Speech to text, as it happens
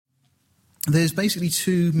there's basically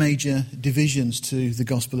two major divisions to the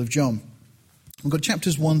Gospel of John. We've got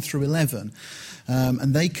chapters 1 through 11,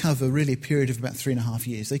 and they cover really a period of about 3.5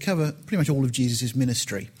 years. They cover pretty much all of Jesus'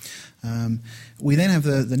 ministry. We then have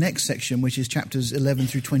the next section, which is chapters 11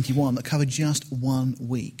 through 21, that cover just 1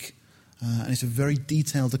 week. And it's a very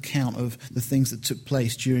detailed account of the things that took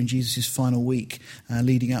place during Jesus' final week,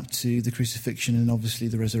 leading up to the crucifixion and obviously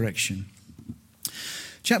the resurrection.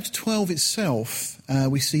 Chapter 12 itself,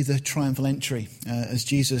 we see the triumphal entry as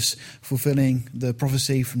Jesus, fulfilling the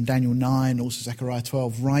prophecy from Daniel 9, also Zechariah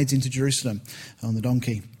 12, rides into Jerusalem on the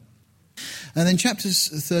donkey. And then chapters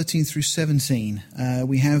 13 through 17,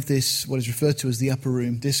 we have this, what is referred to as the Upper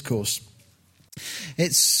Room Discourse.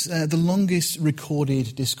 It's the longest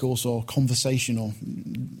recorded discourse or conversation or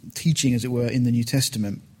teaching, as it were, in the New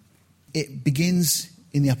Testament. It begins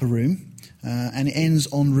in the upper room and it ends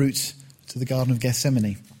en route to the Garden of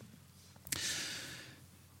Gethsemane.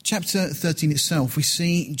 Chapter 13 itself, we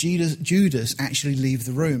see Judas actually leave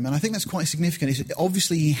the room. And I think that's quite significant.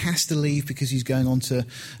 Obviously, he has to leave because he's going on to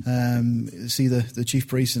see the chief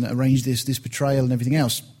priest and arrange this betrayal and everything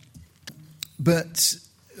else. But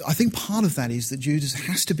I think part of that is that Judas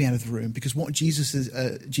has to be out of the room because what Jesus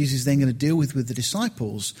is then going to deal with the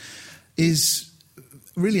disciples is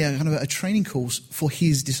really a kind of a training course for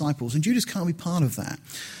his disciples. And Judas can't be part of that.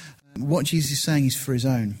 What Jesus is saying is for his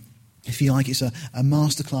own. If you like, it's a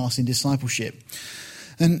masterclass in discipleship.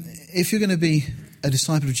 And if you're going to be a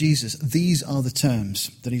disciple of Jesus, these are the terms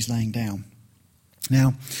that he's laying down.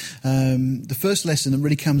 Now, the first lesson that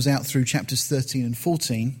really comes out through chapters 13 and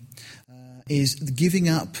 14 is the giving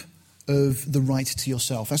up of the right to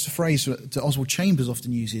yourself. That's a phrase that Oswald Chambers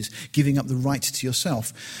often uses, giving up the right to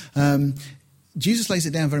yourself. Jesus lays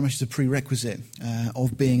it down very much as a prerequisite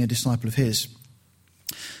of being a disciple of his.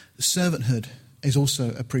 Servanthood is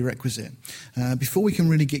also a prerequisite. Before we can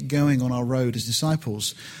really get going on our road as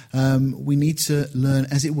disciples, we need to learn,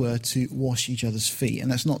 as it were, to wash each other's feet.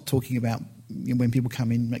 And that's not talking about when people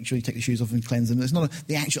come in, make sure you take the shoes off and cleanse them. That's not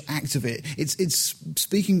the actual act of it. It's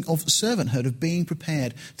speaking of servanthood, of being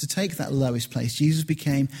prepared to take that lowest place. Jesus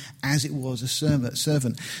became, as it was, a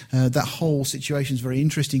servant. That whole situation is very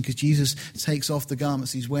interesting because Jesus takes off the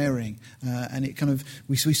garments he's wearing, and it kind of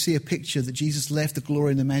we see a picture that Jesus left the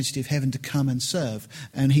glory and the majesty of heaven to come and serve.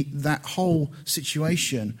 And that whole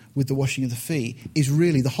situation with the washing of the feet is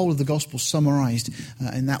really the whole of the gospel summarized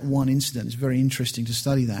in that one incident. It's very interesting to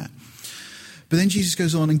study that. But then Jesus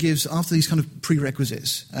goes on and gives, after these kind of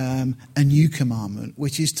prerequisites, a new commandment,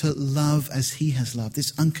 which is to love as he has loved,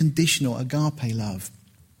 this unconditional agape love,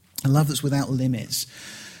 a love that's without limits.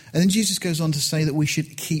 And then Jesus goes on to say that we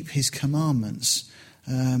should keep his commandments.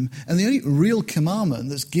 And the only real commandment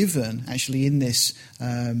that's given, actually, in this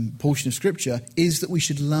portion of Scripture is that we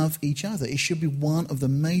should love each other. It should be one of the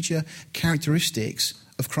major characteristics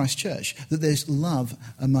of Christ's church, that there's love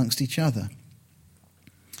amongst each other.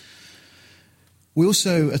 We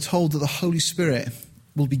also are told that the Holy Spirit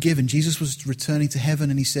will be given. Jesus was returning to heaven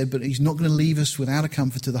and he said, but he's not going to leave us without a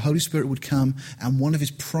comforter. The Holy Spirit would come and one of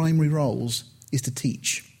his primary roles is to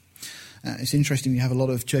teach. It's interesting, you have a lot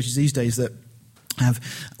of churches these days that have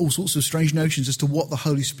all sorts of strange notions as to what the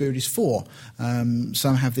Holy Spirit is for.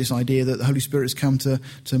 Some have this idea that the Holy Spirit has come to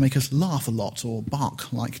make us laugh a lot or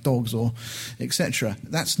bark like dogs or etc.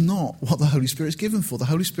 That's not what the Holy Spirit is given for. The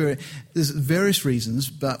Holy Spirit, there's various reasons,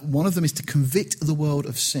 but one of them is to convict the world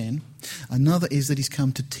of sin. Another is that he's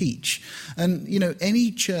come to teach. And,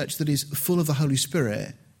 any church that is full of the Holy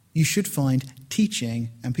Spirit, you should find teaching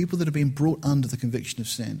and people that are being brought under the conviction of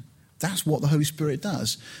sin. That's what the Holy Spirit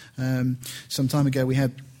does. Some time ago we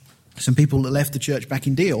had some people that left the church back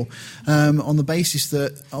in Deal on the basis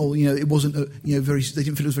that, it wasn't, they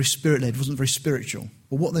didn't feel it was very spirit-led, it wasn't very spiritual.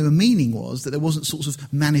 But what they were meaning was that there wasn't sorts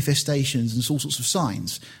of manifestations and all sorts of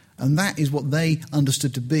signs. And that is what they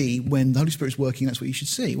understood to be when the Holy Spirit's working, that's what you should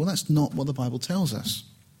see. Well, that's not what the Bible tells us.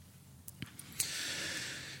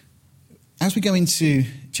 As we go into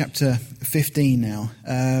chapter 15 now,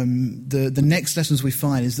 the next lessons we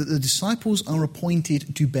find is that the disciples are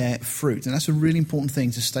appointed to bear fruit. And that's a really important thing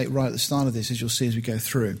to state right at the start of this, as you'll see as we go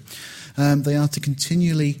through. They are to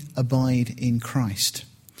continually abide in Christ.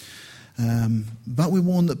 But we're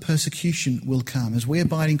warned that persecution will come. As we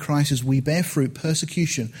abide in Christ, as we bear fruit,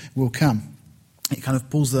 persecution will come. It kind of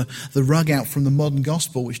pulls the rug out from the modern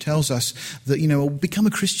gospel, which tells us that, become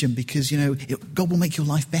a Christian because, God will make your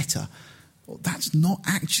life better. Well, that's not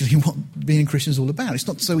actually what being a Christian is all about. It's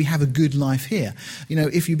not so we have a good life here.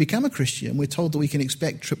 If you become a Christian, we're told that we can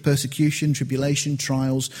expect persecution, tribulation,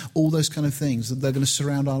 trials, all those kind of things, that they're going to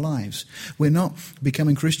surround our lives. We're not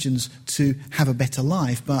becoming Christians to have a better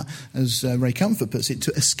life, but, as Ray Comfort puts it,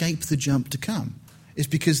 to escape the jump to come. It's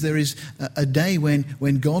because there is a day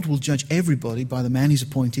when God will judge everybody by the man he's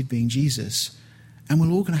appointed, being Jesus. And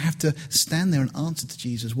we're all going to have to stand there and answer to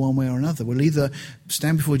Jesus one way or another. We'll either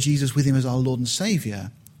stand before Jesus with him as our Lord and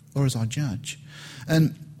Saviour or as our judge.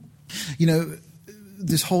 And,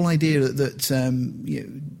 this whole idea that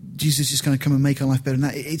Jesus is going to come and make our life better, and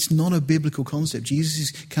that, it's not a biblical concept. Jesus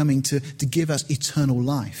is coming to give us eternal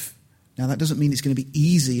life. Now, that doesn't mean it's going to be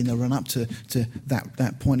easy in the run-up to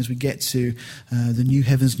that point as we get to the new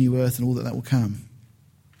heavens, new earth, and all that will come.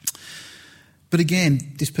 But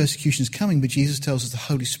again, this persecution is coming, but Jesus tells us the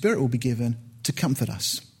Holy Spirit will be given to comfort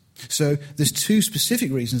us. So there's two specific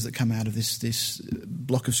reasons that come out of this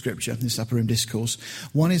block of Scripture, this upper room discourse.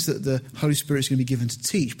 One is that the Holy Spirit is going to be given to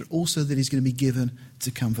teach, but also that he's going to be given to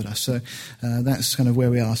comfort us. So that's kind of where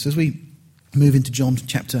we are. So as we move into John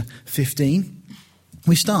chapter 15,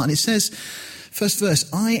 we start, and it says, first verse,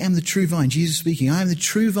 I am the true vine, Jesus speaking, I am the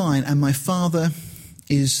true vine, and my Father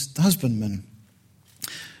is the husbandman.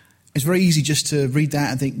 It's very easy just to read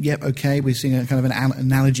that and think, yep, okay, we're seeing a kind of an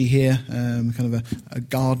analogy here, kind of a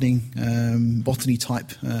gardening, botany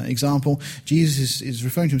type example. Jesus is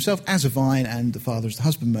referring to himself as a vine and the Father as the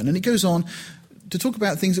husbandman. And it goes on to talk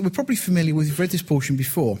about things that we're probably familiar with. We've read this portion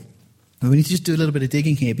before. And we need to just do a little bit of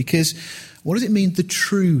digging here, because what does it mean, the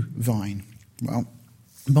true vine? Well,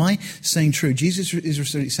 by saying true, Jesus is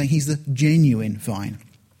saying he's the genuine vine.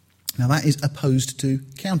 Now that is opposed to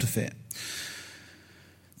counterfeit.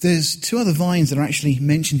 There's two other vines that are actually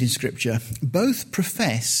mentioned in Scripture. Both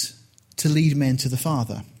profess to lead men to the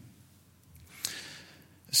Father.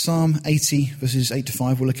 Psalm 80, verses 8 to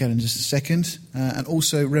 5, we'll look at in just a second. And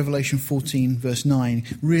also Revelation 14, verse 9,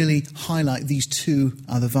 really highlight these two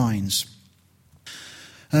other vines.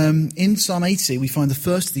 In Psalm 80, we find the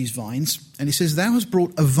first of these vines, and it says, Thou hast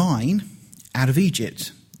brought a vine out of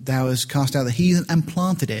Egypt. Thou hast cast out the heathen and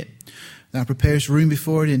planted it. Thou preparest room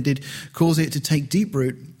before it and did cause it to take deep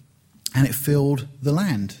root, and it filled the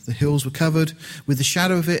land. The hills were covered with the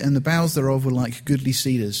shadow of it, and the boughs thereof were like goodly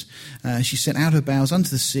cedars. She sent out her boughs unto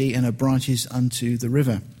the sea, and her branches unto the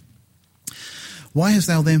river. Why hast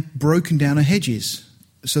thou then broken down her hedges,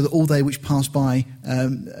 so that all they which pass by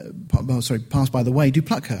the way do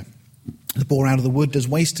pluck her? The boar out of the wood does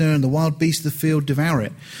waste her, and the wild beasts of the field devour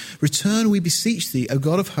it. Return, we beseech thee, O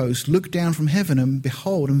God of hosts, look down from heaven, and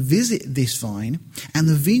behold, and visit this vine, and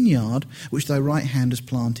the vineyard which thy right hand has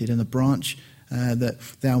planted, and the branch that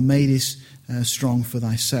thou madest strong for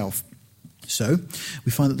thyself. So,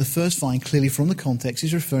 we find that the first vine, clearly from the context,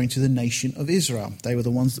 is referring to the nation of Israel. They were the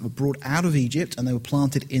ones that were brought out of Egypt, and they were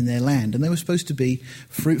planted in their land, and they were supposed to be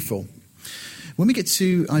fruitful. When we get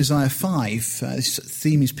to Isaiah 5, this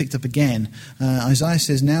theme is picked up again. Isaiah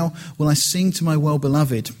says, Now will I sing to my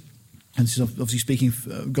well-beloved. And this is obviously speaking,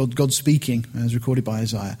 God speaking, as recorded by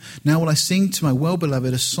Isaiah. Now will I sing to my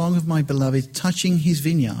well-beloved a song of my beloved touching his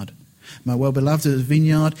vineyard. My well-beloved has a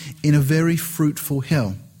vineyard in a very fruitful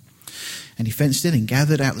hill. And he fenced it and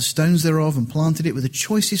gathered out the stones thereof and planted it with the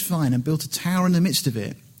choicest vine and built a tower in the midst of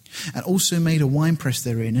it. And also made a winepress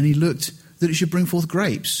therein. And he looked that it should bring forth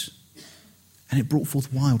grapes. And it brought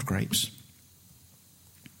forth wild grapes.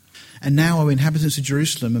 And now, O inhabitants of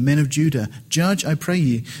Jerusalem and men of Judah, judge, I pray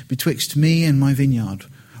you, betwixt me and my vineyard.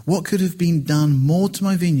 What could have been done more to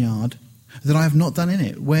my vineyard that I have not done in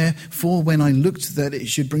it? Wherefore, when I looked that it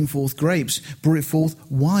should bring forth grapes, brought it forth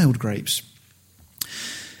wild grapes.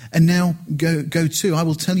 And now go to, I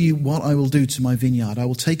will tell you what I will do to my vineyard. I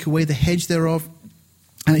will take away the hedge thereof,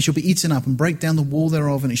 and it shall be eaten up, and break down the wall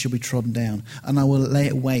thereof, and it shall be trodden down. And I will lay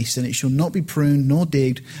it waste, and it shall not be pruned nor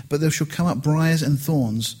digged, but there shall come up briars and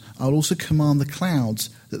thorns. I will also command the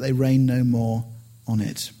clouds that they rain no more on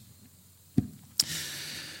it.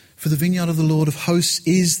 For the vineyard of the Lord of hosts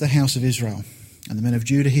is the house of Israel, and the men of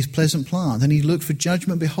Judah his pleasant plant. And he looked for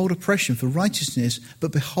judgment, behold oppression, for righteousness,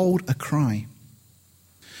 but behold a cry.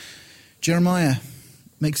 Jeremiah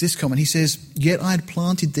makes this comment. He says, Yet I had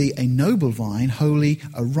planted thee a noble vine, holy,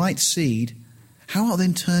 a right seed. How art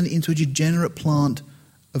then turned into a degenerate plant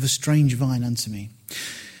of a strange vine unto me?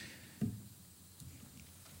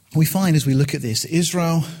 We find as we look at this,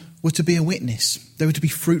 Israel were to be a witness. They were to be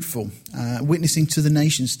fruitful, witnessing to the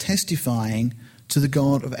nations, testifying to the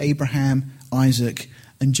God of Abraham, Isaac,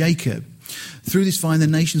 and Jacob. Through this vine, the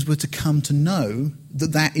nations were to come to know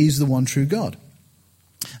that that is the one true God.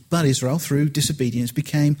 But Israel, through disobedience,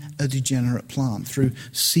 became a degenerate plant, through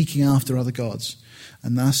seeking after other gods.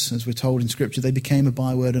 And thus, as we're told in Scripture, they became a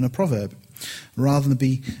byword and a proverb. Rather than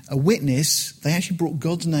be a witness, they actually brought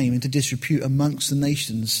God's name into disrepute amongst the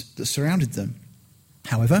nations that surrounded them.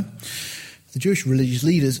 However, the Jewish religious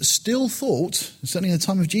leaders still thought, certainly in the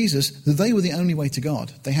time of Jesus, that they were the only way to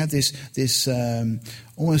God. They had this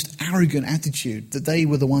almost arrogant attitude that they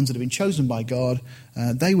were the ones that had been chosen by God.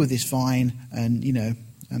 They were this vine, and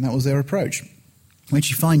that was their approach. When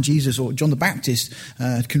you find Jesus or John the Baptist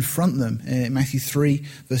confront them in Matthew 3,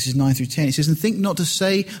 verses 9 through 10, it says, "And think not to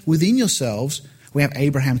say within yourselves, we have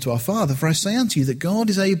Abraham to our father. For I say unto you that God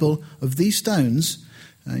is able of these stones,"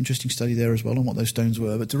 interesting study there as well on what those stones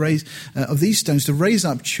were, "but to raise of these stones to raise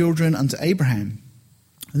up children unto Abraham."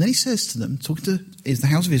 And then he says to them, talking to the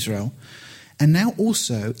house of Israel, "And now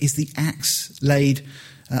also is the axe laid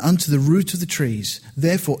unto the root of the trees.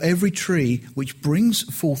 Therefore every tree which brings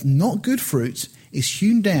forth not good fruit is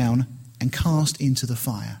hewn down and cast into the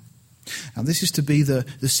fire." Now this is to be the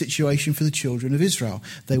situation for the children of Israel.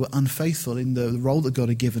 They were unfaithful in the role that God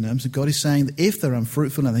had given them. So God is saying that if they're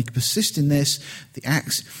unfruitful and they persist in this, the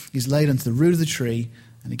axe is laid unto the root of the tree.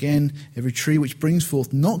 And again, every tree which brings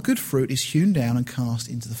forth not good fruit is hewn down and cast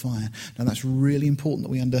into the fire. Now that's really important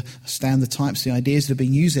that we understand the types, the ideas that are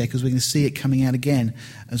being used there, because we're going to see it coming out again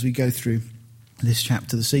as we go through this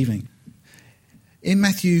chapter this evening. In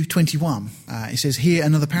Matthew 21, it says, "Here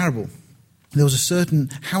another parable. There was a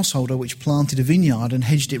certain householder which planted a vineyard and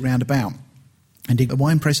hedged it round about, and digged a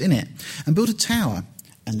winepress in it, and built a tower,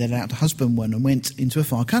 and let it out to husbandmen, and went into a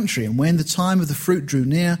far country. And when the time of the fruit drew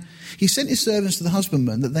near, he sent his servants to the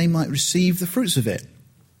husbandmen, that they might receive the fruits of it.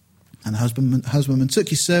 And the husbandman took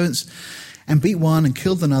his servants, and beat one, and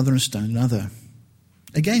killed another, and stoned another.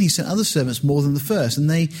 Again he sent other servants more than the first, and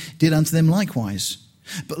they did unto them likewise.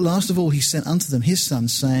 But last of all he sent unto them his son,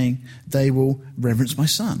 saying, They will reverence my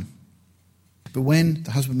son. But when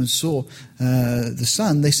the husbandmen saw the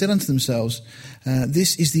son, they said unto themselves,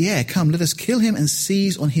 This is the heir. Come, let us kill him and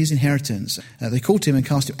seize on his inheritance. They caught him and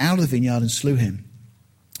cast him out of the vineyard and slew him.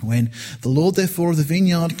 When the Lord therefore of the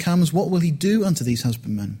vineyard comes, what will he do unto these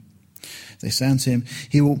husbandmen? They say unto him,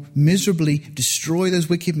 He will miserably destroy those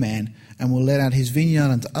wicked men, and will let out his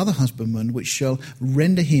vineyard unto other husbandmen, which shall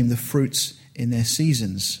render him the fruits in their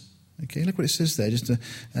seasons. Okay, look what it says there. Just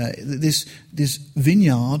this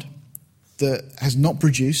vineyard that has not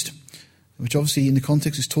produced, which obviously in the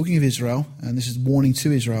context is talking of Israel, and this is warning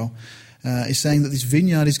to Israel, is saying that this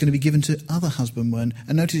vineyard is going to be given to other husbandmen.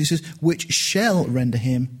 And notice it says, which shall render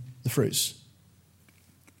him the fruits.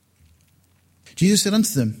 Jesus said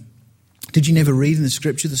unto them, Did you never read in the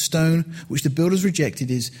scripture, the stone which the builders rejected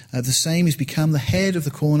is the same is become the head of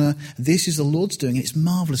the corner. This is the Lord's doing, and it's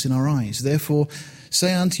marvellous in our eyes. Therefore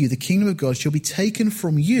say unto you, the kingdom of God shall be taken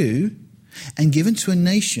from you and given to a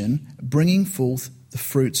nation, bringing forth the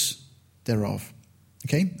fruits thereof.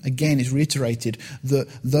 Okay, again, it's reiterated that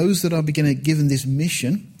those that are given this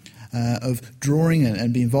mission of drawing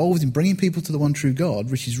and be involved in bringing people to the one true God,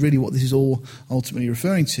 which is really what this is all ultimately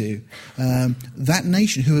referring to, that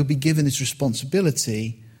nation who will be given this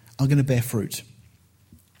responsibility are going to bear fruit.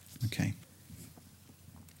 Okay.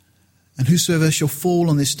 And whosoever shall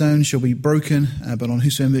fall on this stone shall be broken, but on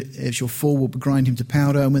whosoever it shall fall will grind him to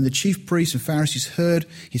powder. And when the chief priests and Pharisees heard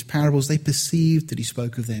his parables, they perceived that he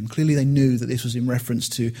spoke of them. Clearly they knew that this was in reference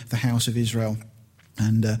to the house of Israel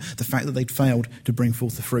and the fact that they'd failed to bring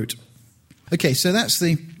forth the fruit. Okay, so that's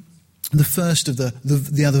the first of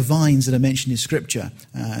the other vines that are mentioned in Scripture.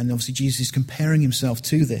 And obviously Jesus is comparing himself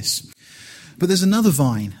to this. But there's another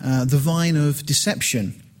vine, the vine of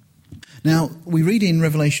deception. Now, we read in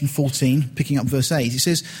Revelation 14, picking up verse 8, it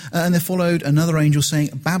says, And there followed another angel saying,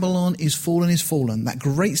 Babylon is fallen, that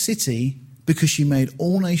great city, because she made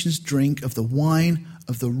all nations drink of the wine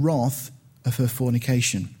of the wrath of her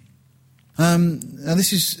fornication. Now,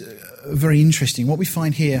 this is very interesting. What we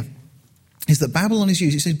find here is that Babylon is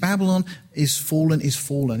used. It says Babylon is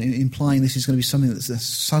fallen, implying this is going to be something that's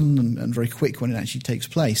sudden and very quick when it actually takes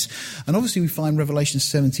place. And obviously we find Revelation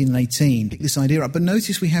 17 and 18 pick this idea up. But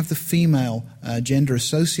notice we have the female gender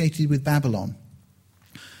associated with Babylon.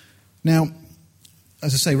 Now,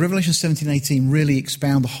 as I say, Revelation 17 and 18 really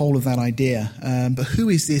expound the whole of that idea. But who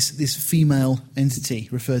is this female entity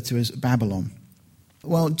referred to as Babylon?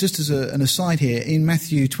 Well, just as an aside here, in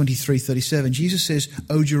Matthew 23:37, Jesus says,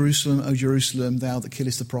 O Jerusalem, thou that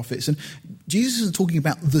killest the prophets. And Jesus isn't talking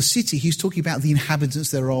about the city, he's talking about the inhabitants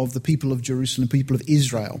thereof, the people of Jerusalem, people of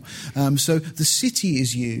Israel. So the city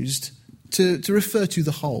is used to refer to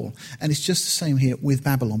the whole. And it's just the same here with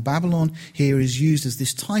Babylon. Babylon here is used as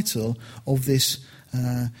this title of this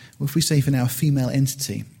if we say for now a female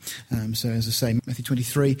entity. So as I say, Matthew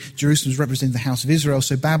 23, Jerusalem is representing the house of Israel,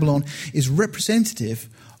 so Babylon is representative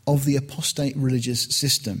of the apostate religious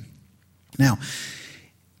system. Now,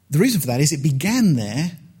 the reason for that is it began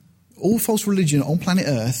there. All false religion on planet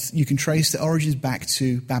Earth, you can trace the origins back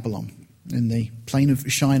to Babylon, in the plain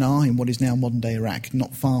of Shinar in what is now modern-day Iraq,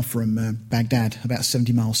 not far from Baghdad, about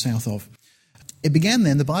 70 miles south of. It began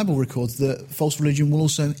there, and the Bible records that false religion will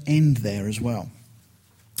also end there as well.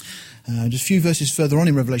 Just a few verses further on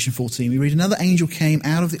in Revelation 14, we read, "Another angel came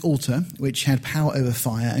out of the altar, which had power over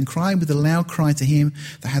fire, and cried with a loud cry to him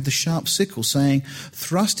that had the sharp sickle, saying,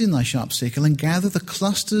 'Thrust in thy sharp sickle, and gather the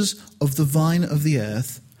clusters of the vine of the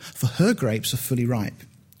earth, for her grapes are fully ripe.'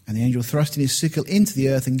 And the angel thrust in his sickle into the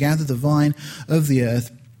earth, and gathered the vine of the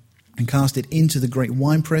earth, and cast it into the great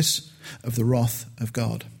winepress of the wrath of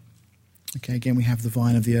God." Okay, again, we have the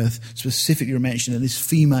vine of the earth specifically mentioned, and this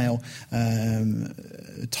female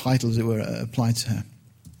title, as it were, applied to her.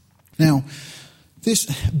 Now, this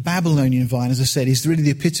Babylonian vine, as I said, is really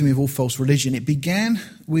the epitome of all false religion. It began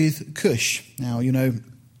with Cush. Now, you know,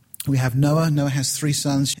 we have Noah. Noah has 3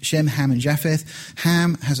 sons, Shem, Ham, and Japheth.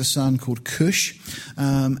 Ham has a son called Cush.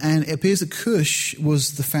 And it appears that Cush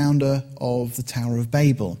was the founder of the Tower of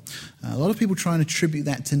Babel. A lot of people try and attribute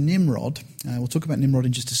that to Nimrod. We'll talk about Nimrod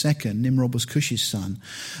in just a second. Nimrod was Cush's son.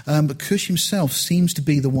 But Cush himself seems to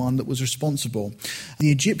be the one that was responsible.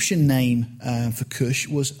 The Egyptian name for Cush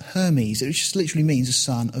was Hermes, which just literally means a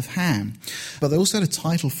son of Ham. But they also had a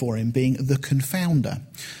title for him, being the Confounder.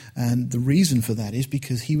 And the reason for that is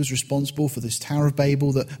because he was responsible for this Tower of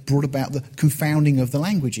Babel that brought about the confounding of the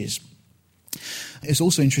languages. It's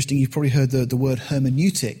also interesting, you've probably heard the word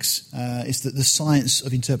hermeneutics. It's the science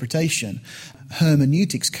of interpretation.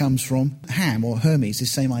 Hermeneutics comes from Ham or Hermes, the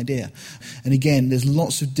same idea. And again, there's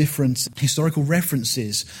lots of different historical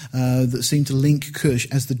references that seem to link Cush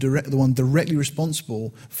as the one directly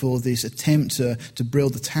responsible for this attempt to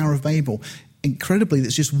build the Tower of Babel. Incredibly,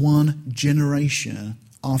 that's just one generation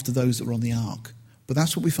after those that were on the ark. But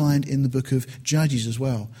that's what we find in the book of Judges as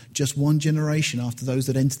well. Just one generation after those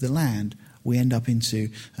that entered the land, we end up into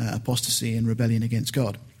apostasy and rebellion against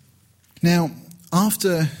God. Now,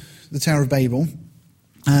 after the Tower of Babel,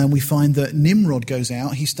 we find that Nimrod goes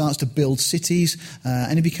out, he starts to build cities,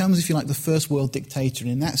 and he becomes, if you like, the first world dictator,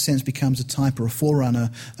 and in that sense becomes a type or a forerunner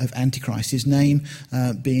of Antichrist. His name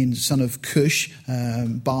being son of Cush,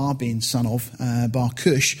 Bar being son of Bar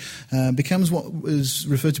Cush, becomes what was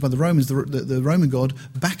referred to by the Romans, the Roman god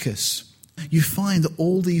Bacchus. You find that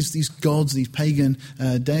all these gods, these pagan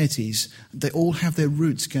deities, they all have their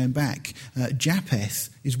roots going back. Japheth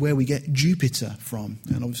is where we get Jupiter from.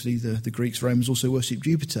 And obviously the Greeks, Romans also worshipped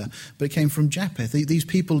Jupiter. But it came from Japheth. These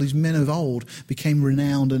people, these men of old, became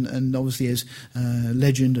renowned. And obviously as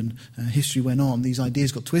legend and history went on, these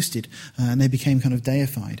ideas got twisted. And they became kind of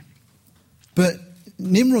deified. But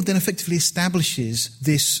Nimrod then effectively establishes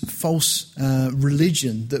this false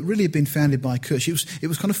religion that really had been founded by Cush. It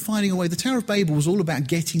was kind of finding a way. The Tower of Babel was all about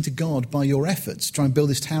getting to God by your efforts. Try and build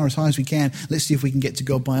this tower as high as we can. Let's see if we can get to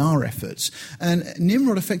God by our efforts. And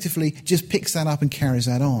Nimrod effectively just picks that up and carries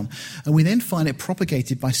that on. And we then find it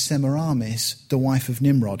propagated by Semiramis, the wife of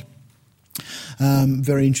Nimrod.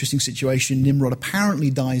 Very interesting situation. Nimrod apparently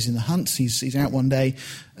dies in the hunt. He's out one day.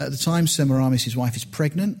 At the time, Semiramis, his wife, is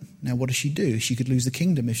pregnant. Now, what does she do? She could lose the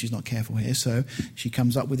kingdom if she's not careful here. So she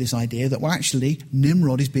comes up with this idea that, well, actually,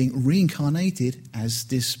 Nimrod is being reincarnated as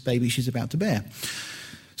this baby she's about to bear.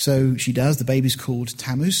 So she does. The baby's called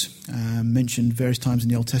Tammuz, mentioned various times in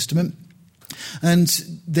the Old Testament. And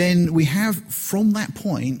then we have, from that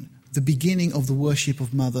point, the beginning of the worship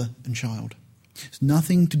of mother and child. It's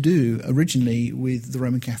nothing to do originally with the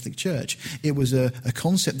Roman Catholic Church. It was a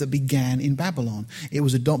concept that began in Babylon. It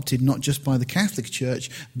was adopted not just by the Catholic Church,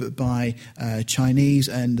 but by Chinese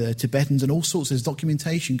and Tibetans and all sorts. There's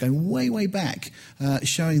documentation going way, way back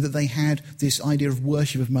showing that they had this idea of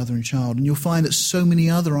worship of mother and child. And you'll find that so many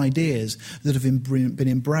other ideas that have been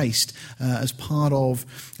embraced as part of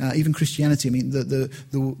even Christianity. I mean,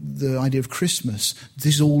 the idea of Christmas,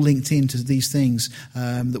 this is all linked into these things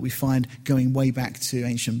that we find going way back to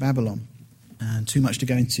ancient Babylon. And too much to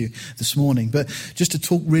go into this morning. But just to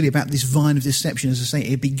talk really about this vine of deception, as I say,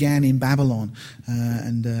 it began in Babylon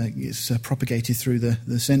and it's propagated through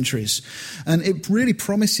the centuries. And it really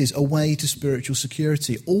promises a way to spiritual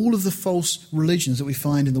security. All of the false religions that we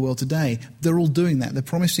find in the world today, they're all doing that. They're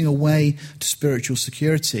promising a way to spiritual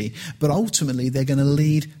security. But ultimately, they're going to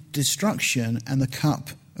lead to destruction and the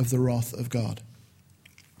cup of the wrath of God.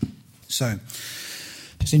 So,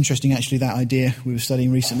 it's interesting, actually, that idea we were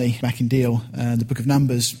studying recently back in Deal, the book of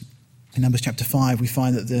Numbers. In Numbers chapter 5, we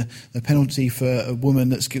find that the penalty for a woman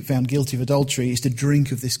that's found guilty of adultery is to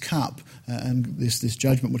drink of this cup, and this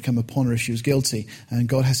judgment would come upon her if she was guilty. And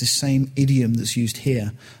God has this same idiom that's used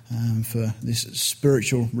here for this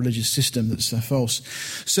spiritual religious system that's false.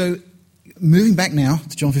 So moving back now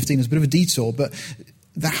to John 15 is a bit of a detour, but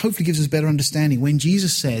that hopefully gives us a better understanding when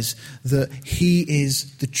Jesus says that he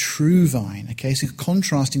is the true vine. Okay, so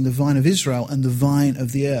contrasting the vine of Israel and the vine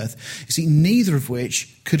of the earth. You see, neither of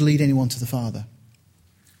which could lead anyone to the Father.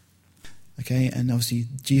 Okay, and obviously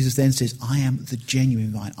Jesus then says, I am the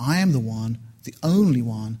genuine vine. I am the one, the only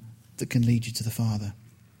one that can lead you to the Father.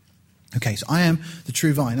 Okay, so I am the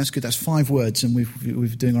true vine. That's good. That's 5 words, and we're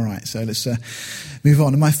doing all right. So let's move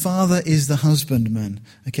on. And my Father is the husbandman.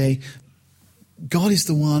 Okay, God is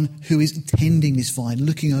the one who is tending this vine,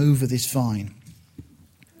 looking over this vine.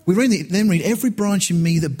 We then read, every branch in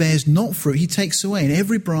me that bears not fruit, he takes away. And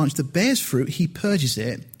every branch that bears fruit, he purges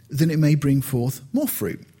it, that it may bring forth more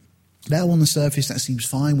fruit. Now, on the surface, that seems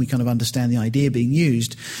fine. We kind of understand the idea being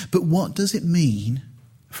used. But what does it mean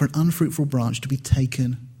for an unfruitful branch to be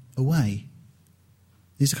taken away?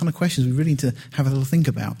 These are kind of questions we really need to have a little think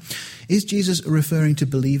about. Is Jesus referring to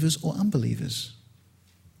believers or unbelievers?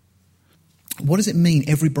 What does it mean,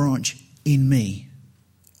 every branch in me?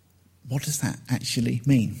 What does that actually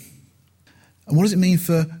mean? And what does it mean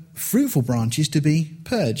for fruitful branches to be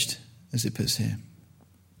purged, as it puts here?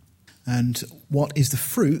 And what is the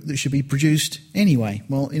fruit that should be produced anyway?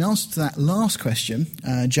 Well, in answer to that last question,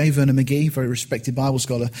 J. Vernon McGee, very respected Bible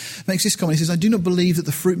scholar, makes this comment. He says, I do not believe that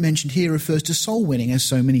the fruit mentioned here refers to soul winning, as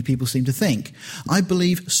so many people seem to think. I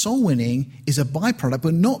believe soul winning is a byproduct,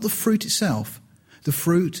 but not the fruit itself. The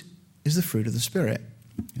fruit is the fruit of the Spirit.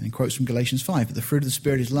 And in quotes from Galatians 5, but the fruit of the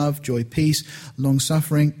Spirit is love, joy, peace,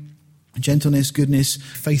 long-suffering, gentleness, goodness,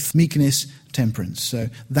 faith, meekness, temperance. So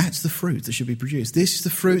that's the fruit that should be produced. This is the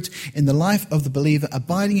fruit in the life of the believer.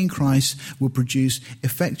 Abiding in Christ will produce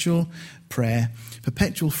effectual prayer,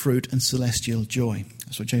 perpetual fruit, and celestial joy.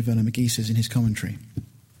 That's what J. Vernon McGee says in his commentary.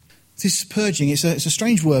 This purging, it's a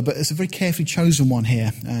strange word, but it's a very carefully chosen one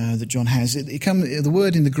here that John has. The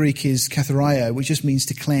word in the Greek is kathario, which just means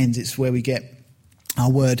to cleanse. It's where we get our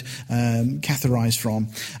word catharize from.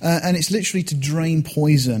 And it's literally to drain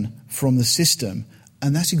poison from the system.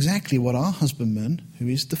 And that's exactly what our husbandman, who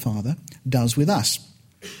is the Father, does with us.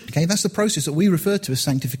 Okay, that's the process that we refer to as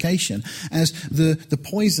sanctification, as the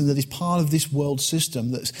poison that is part of this world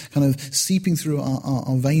system that's kind of seeping through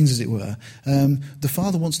our veins, as it were. The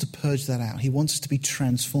Father wants to purge that out. He wants us to be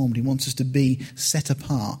transformed. He wants us to be set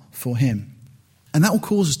apart for him. And that will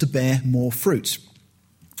cause us to bear more fruit.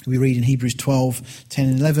 We read in Hebrews 12, 10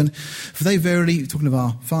 and 11, for they verily, talking of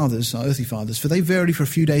our fathers, our earthly fathers, for they verily for a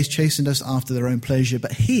few days chastened us after their own pleasure,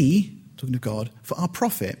 but he, talking of God, for our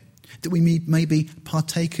profit, that we may be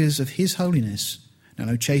partakers of his holiness. Now,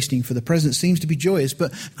 no chastening for the present seems to be joyous,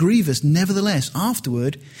 but grievous. Nevertheless,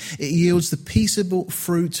 afterward, it yields the peaceable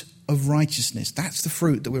fruit of righteousness. That's the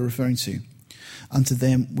fruit that we're referring to. Unto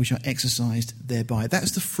them which are exercised thereby.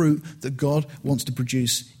 That's the fruit that God wants to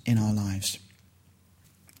produce in our lives.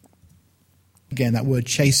 Again, that word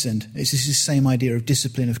chastened, it's the same idea of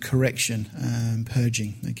discipline, of correction,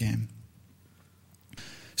 purging again.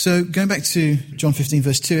 So going back to John 15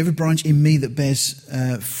 verse 2, every branch in me that bears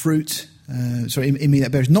fruit, in me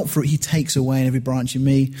that bears not fruit, he takes away, and every branch in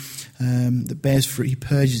me that bears fruit, he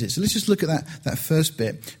purges it. So let's just look at that first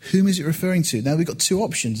bit. Whom is it referring to? Now we've got 2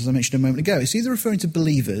 options, as I mentioned a moment ago. It's either referring to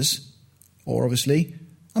believers or obviously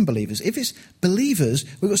unbelievers. If it's believers,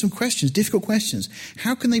 we've got some questions, difficult questions.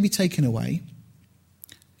 How can they be taken away?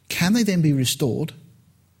 Can they then be restored?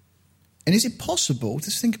 And is it possible,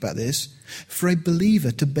 just think about this, for a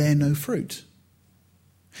believer to bear no fruit?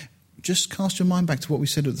 Just cast your mind back to what we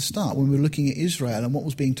said at the start when we were looking at Israel and what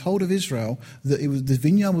was being told of Israel, that the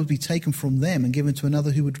vineyard would be taken from them and given to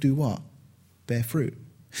another who would do what? Bear fruit.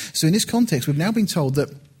 So in this context, we've now been told that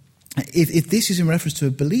if this is in reference to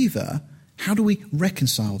a believer, how do we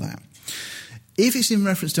reconcile that? If it's in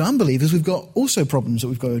reference to unbelievers, we've got also problems that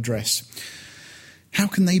we've got to address. How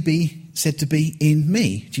can they be said to be in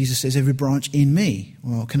me? Jesus says, every branch in me.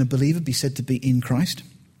 Well, can a believer be said to be in Christ?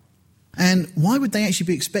 And why would they actually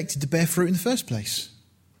be expected to bear fruit in the first place?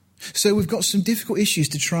 So we've got some difficult issues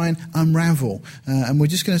to try and unravel. And we're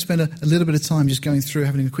just going to spend a little bit of time just going through,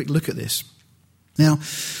 having a quick look at this. Now,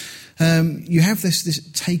 you have this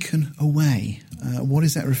taken away. What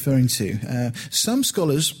is that referring to? Some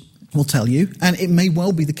scholars will tell you, and it may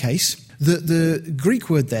well be the case, that the Greek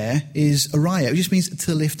word there is araia, which just means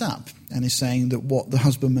to lift up. And is saying that what the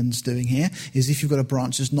husbandman's doing here is if you've got a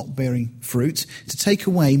branch that's not bearing fruit, to take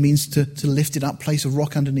away means to lift it up, place a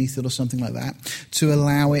rock underneath it or something like that, to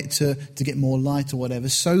allow it to get more light or whatever,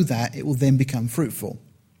 so that it will then become fruitful.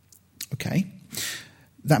 Okay,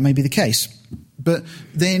 that may be the case. But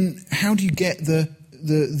then how do you get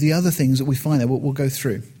the other things that we find there? We'll go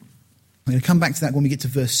through. I'm going to come back to that when we get to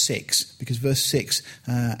verse 6, because verse 6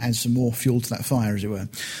 adds some more fuel to that fire, as it were.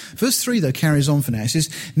 Verse 3, though, carries on for now. It says,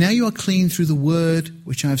 now you are clean through the word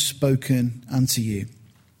which I have spoken unto you.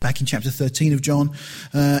 Back in chapter 13 of John,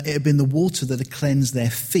 it had been the water that had cleansed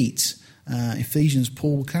their feet. Ephesians,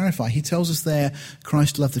 Paul will clarify. He tells us there,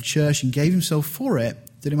 Christ loved the church and gave himself for it,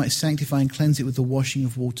 that he might sanctify and cleanse it with the washing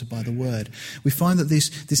of water by the word. We find that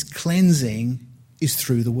this cleansing is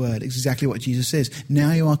through the word. It's exactly what Jesus says.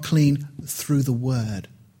 Now you are clean through the word.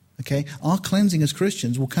 Okay? Our cleansing as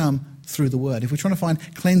Christians will come through the word. If we're trying to find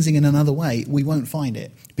cleansing in another way, we won't find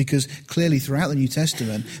it. Because clearly throughout the New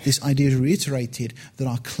Testament, this idea is reiterated that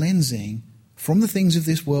our cleansing from the things of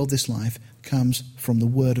this world, this life, comes from the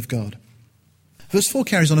word of God. Verse 4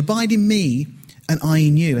 carries on, abide in me and I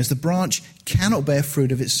in you, as the branch cannot bear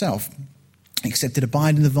fruit of itself, except it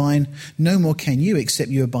abide in the vine, no more can you,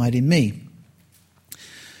 except you abide in me.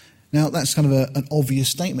 Now, that's kind of an obvious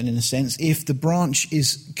statement in a sense. If the branch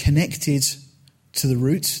is connected to the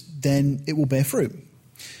root, then it will bear fruit.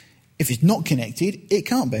 If it's not connected, it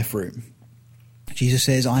can't bear fruit. Jesus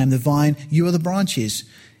says, I am the vine, you are the branches.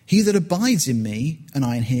 He that abides in me, and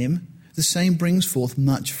I in him, the same brings forth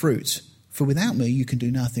much fruit. For without me, you can do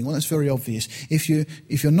nothing. Well, that's very obvious. If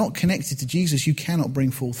you're not connected to Jesus, you cannot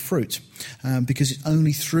bring forth fruit, because it's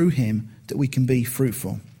only through him that we can be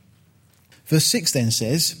fruitful. Verse 6 then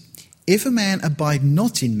says, if a man abide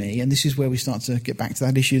not in me, and this is where we start to get back to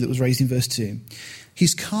that issue that was raised in verse 2,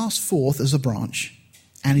 he's cast forth as a branch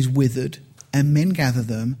and is withered, and men gather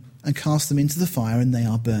them and cast them into the fire, and they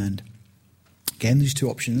are burned. Again, these two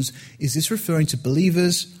options. Is this referring to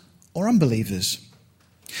believers or unbelievers?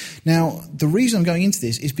 Now, the reason I'm going into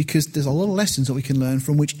this is because there's a lot of lessons that we can learn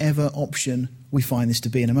from whichever option we find this to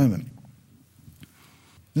be in a moment.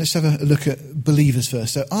 Let's have a look at believers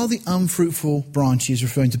first. So are the unfruitful branches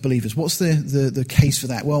referring to believers? What's the case for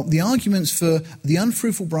that? Well, the arguments for the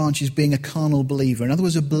unfruitful branches being a carnal believer, in other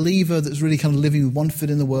words, a believer that's really kind of living with one foot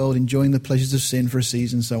in the world, enjoying the pleasures of sin for a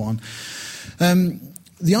season and so on.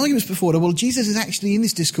 The arguments before, well, Jesus is actually in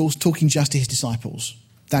this discourse talking just to his disciples.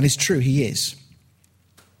 That is true, he is.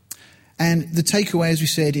 And the takeaway, as we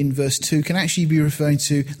said in verse 2, can actually be referring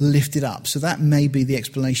to lifted up. So that may be the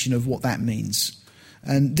explanation of what that means.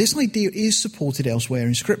 And this idea is supported elsewhere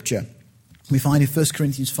in Scripture. We find in 1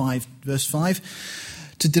 Corinthians 5, verse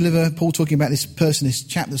 5, to deliver, Paul talking about this person, this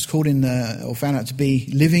chap that's caught in, or found out to be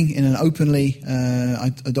living in an openly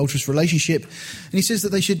adulterous relationship. And he says that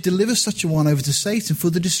they should deliver such a one over to Satan for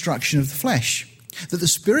the destruction of the flesh, that the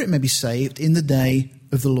spirit may be saved in the day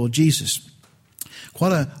of the Lord Jesus.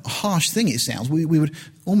 Quite a harsh thing it sounds. We would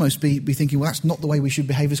almost be thinking, well, that's not the way we should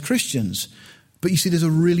behave as Christians. But you see, there's a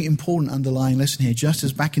really important underlying lesson here. Just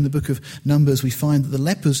as back in the book of Numbers, we find that the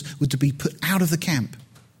lepers were to be put out of the camp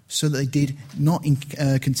so that they did not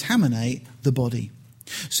contaminate the body.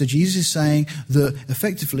 So Jesus is saying that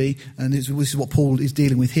effectively, and this is what Paul is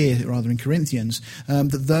dealing with here, rather in Corinthians,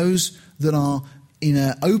 that those that are in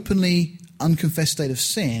an openly unconfessed state of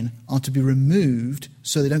sin are to be removed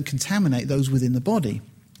so they don't contaminate those within the body.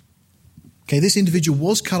 Okay, this individual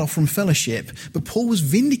was cut off from fellowship, but Paul was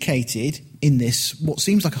vindicated in this, what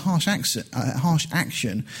seems like a harsh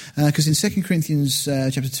action, because in 2 Corinthians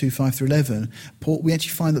chapter 2, 5 through 11, we actually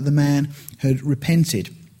find that the man had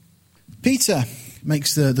repented. Peter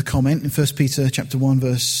makes the comment in 1 Peter chapter 1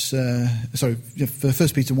 verse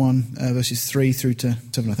 1 Peter 1 verses 3 through to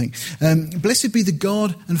 7, I think. Blessed be the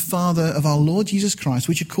God and Father of our Lord Jesus Christ,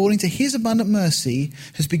 which according to his abundant mercy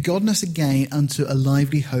has begotten us again unto a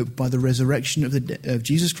lively hope by the resurrection of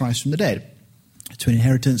Jesus Christ from the dead, to an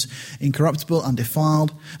inheritance incorruptible,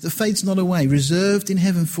 undefiled, that fades not away, reserved in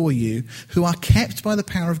heaven for you, who are kept by the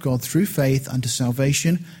power of God through faith unto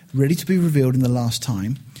salvation, ready to be revealed in the last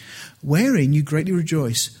time, wherein you greatly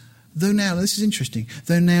rejoice, though now, this is interesting,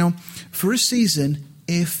 though now for a season,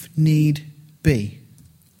 if need be.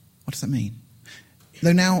 What does that mean?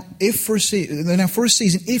 Though now for a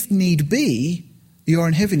season, if need be, you are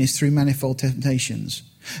in heaviness through manifold temptations,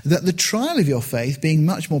 that the trial of your faith, being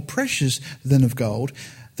much more precious than of gold,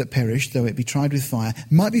 that perish, though it be tried with fire,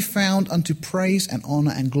 might be found unto praise and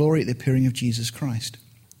honour and glory at the appearing of Jesus Christ.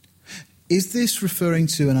 Is this referring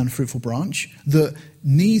to an unfruitful branch that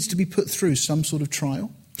needs to be put through some sort of trial?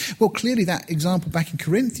 Well, clearly that example back in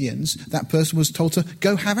Corinthians, that person was told to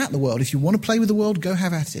go have at the world. If you want to play with the world, go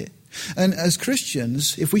have at it. And as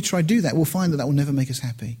Christians, if we try to do that, we'll find that will never make us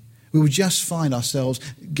happy. We will just find ourselves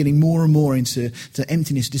getting more and more into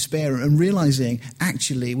emptiness, despair, and realizing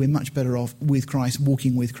actually we're much better off with Christ,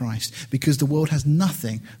 walking with Christ, because the world has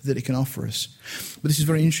nothing that it can offer us. But this is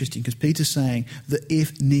very interesting because Peter's saying that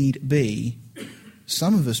if need be,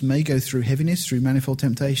 some of us may go through heaviness, through manifold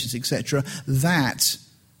temptations, etc., that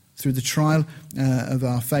through the trial of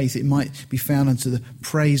our faith, it might be found unto the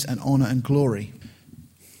praise and honour and glory.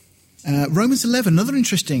 Romans 11, another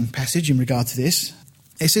interesting passage in regard to this.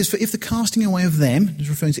 It says, for if the casting away of them, is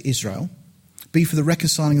referring to Israel, be for the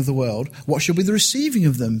reconciling of the world, what shall be the receiving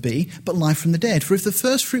of them be but life from the dead? For if the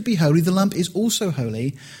first fruit be holy, the lump is also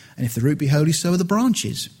holy, and if the root be holy, so are the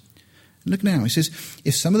branches. Look now, it says,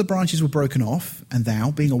 if some of the branches were broken off, and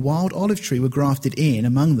thou, being a wild olive tree, were grafted in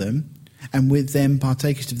among them, and with them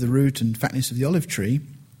partakest of the root and fatness of the olive tree.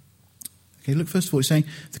 Okay, look, first of all, it's saying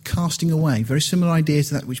the casting away. Very similar idea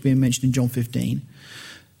to that which being mentioned in John 15.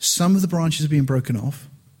 Some of the branches are being broken off.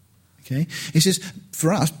 Okay, it says,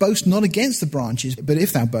 for us, boast not against the branches, but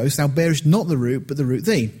if thou boast, thou bearest not the root, but the root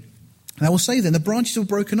thee. And I will say then, the branches are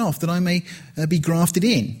broken off, that I may be grafted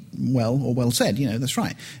in. Well said, that's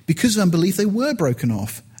right. Because of unbelief they were broken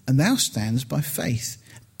off, and thou standest by faith.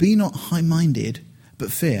 Be not high-minded,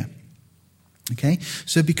 but fear. Okay,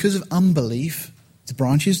 so because of unbelief, the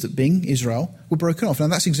branches, that being Israel, were broken off. Now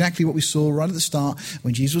that's exactly what we saw right at the start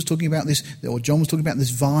when Jesus was talking about this, or John was talking about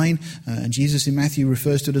this vine, and Jesus in Matthew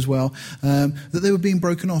refers to it as well, that they were being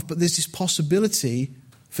broken off. But there's this possibility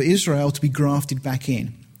for Israel to be grafted back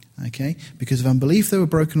in. Okay, because of unbelief they were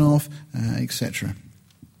broken off, etc.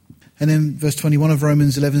 And then verse 21 of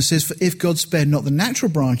Romans 11 says, for if God spared not the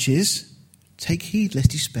natural branches, take heed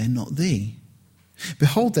lest he spare not thee.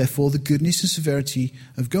 Behold, therefore, the goodness and severity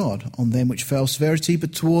of God on them which fail severity,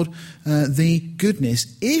 but toward thee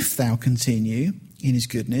goodness, if thou continue in his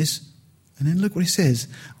goodness. And then look what he says,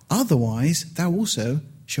 otherwise thou also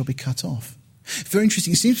shalt be cut off. Very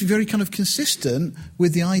interesting. It seems to be very kind of consistent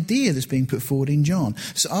with the idea that's being put forward in John.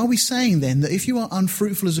 So are we saying then that if you are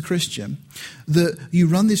unfruitful as a Christian, that you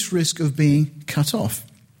run this risk of being cut off?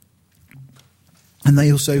 And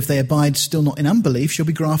they also, if they abide still not in unbelief, shall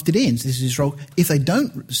be grafted in. So this is his role. If they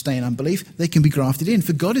don't stay in unbelief, they can be grafted in.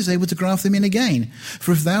 For God is able to graft them in again.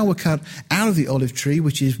 For if thou were cut out of the olive tree,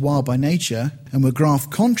 which is wild by nature, and were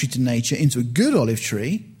grafted contrary to nature into a good olive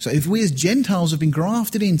tree, so if we as Gentiles have been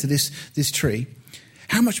grafted into this tree,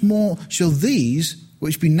 how much more shall these,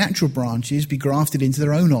 which be natural branches, be grafted into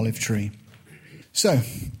their own olive tree? So,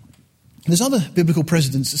 there's other biblical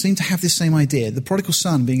precedents that seem to have this same idea. The prodigal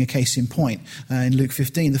son being a case in point in Luke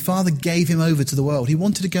 15. The father gave him over to the world. He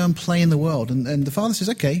wanted to go and play in the world. And the father says,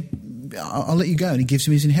 okay, I'll let you go. And he gives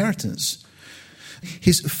him his inheritance.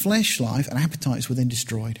 His flesh life and appetites were then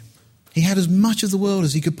destroyed. He had as much of the world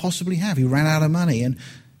as he could possibly have. He ran out of money and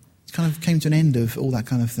it kind of came to an end of all that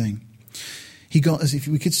kind of thing. He got, as if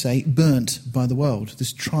we could say, burnt by the world.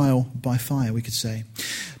 This trial by fire, we could say.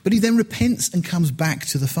 But he then repents and comes back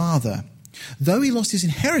to the Father. Though he lost his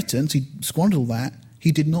inheritance, he squandered all that,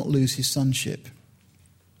 he did not lose his sonship.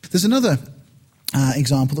 There's another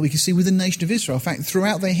example that we can see with the nation of Israel. In fact,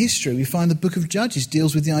 throughout their history, we find the book of Judges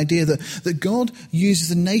deals with the idea that God uses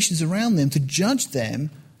the nations around them to judge them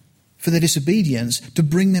for their disobedience, to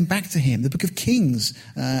bring them back to him. The book of Kings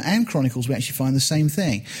and Chronicles, we actually find the same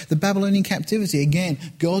thing. The Babylonian captivity, again,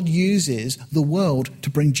 God uses the world to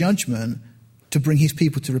bring judgment, to bring his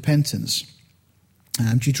people to repentance.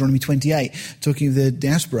 Deuteronomy 28, talking of the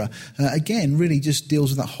diaspora, again, really just deals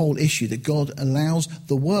with that whole issue that God allows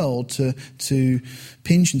the world to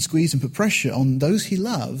pinch and squeeze and put pressure on those he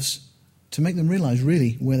loves to make them realize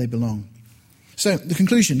really where they belong. So, the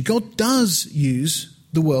conclusion, God does use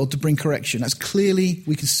the world to bring correction. That's clearly,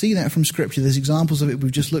 we can see that from Scripture. There's examples of it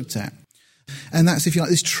we've just looked at. And that's, if you like,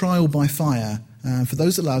 this trial by fire for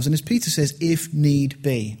those that loves. And as Peter says, if need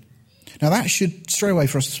be. Now that should, straight away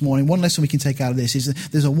for us this morning, one lesson we can take out of this is that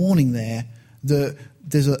there's a warning there that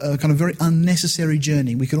there's a kind of very unnecessary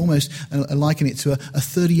journey. We could almost liken it to a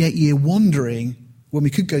 38-year wandering when we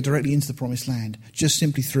could go directly into the promised land, just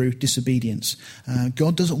simply through disobedience.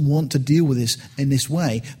 God doesn't want to deal with this in this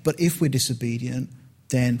way, but if we're disobedient,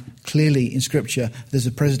 then clearly in Scripture there's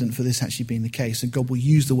a precedent for this actually being the case, and God will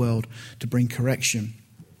use the world to bring correction.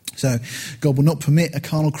 So God will not permit a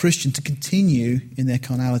carnal Christian to continue in their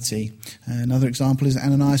carnality. Another example is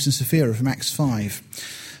Ananias and Sapphira from Acts 5.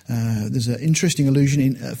 There's an interesting allusion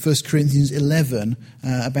in 1 Corinthians 11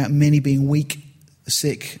 about many being weak,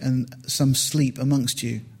 sick, and some sleep amongst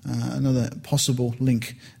you. Another possible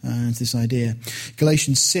link to this idea.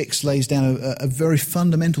 Galatians 6 lays down a very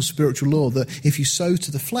fundamental spiritual law that if you sow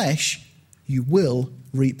to the flesh, you will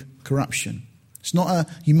reap corruption. It's not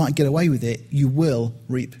you might get away with it, you will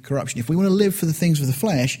reap corruption. If we want to live for the things of the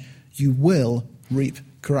flesh, you will reap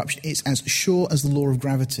corruption. It's as sure as the law of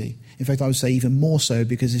gravity. In fact, I would say even more so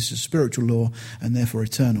because it's a spiritual law and therefore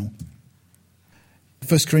eternal.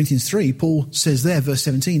 1 Corinthians 3, Paul says there, verse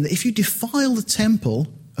 17, that if you defile the temple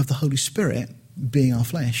of the Holy Spirit, being our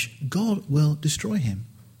flesh, God will destroy him.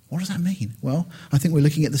 What does that mean? Well, I think we're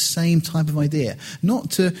looking at the same type of idea. Not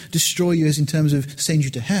to destroy you as in terms of send you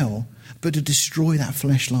to hell, but to destroy that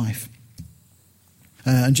flesh life.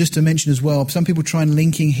 And just to mention as well, some people try and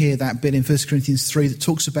linking here that bit in 1 Corinthians 3 that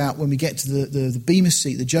talks about when we get to the bema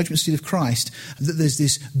seat, the judgment seat of Christ, that there's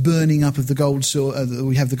this burning up of the gold,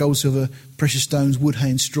 we have the gold, silver, precious stones, wood, hay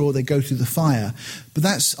and straw, they go through the fire. But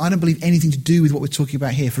that's, I don't believe, anything to do with what we're talking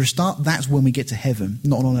about here. For a start, that's when we get to heaven,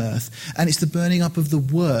 not on earth. And it's the burning up of the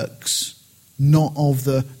works, not of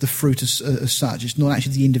the fruit as such. It's not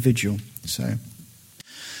actually the individual.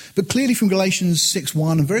 But clearly from Galatians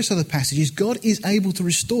 6:1 and various other passages, God is able to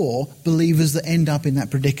restore believers that end up in that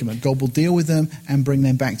predicament. God will deal with them and bring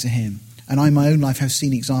them back to him. And I in my own life have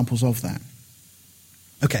seen examples of that.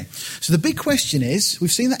 Okay, so the big question is,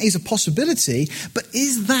 we've seen that is a possibility, but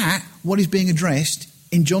is that what is being addressed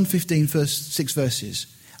in John 15, first 6 verses?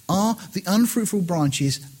 Are the unfruitful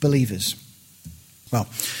branches believers? Well,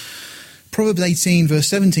 Proverbs 18 verse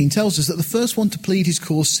 17 tells us that the first one to plead his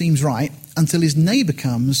cause seems right until his neighbour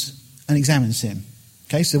comes and examines him.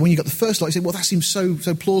 Okay, so when you got the first lot, you say, well, that seems so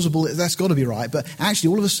plausible, that's got to be right. But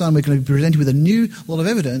actually, all of a sudden, we're going to be presented with a new lot of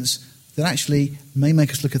evidence that actually may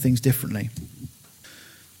make us look at things differently.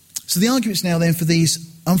 So the argument's now then for these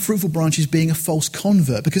unfruitful branches being a false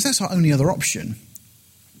convert, because that's our only other option.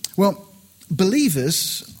 Well,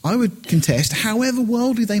 believers, I would contest, however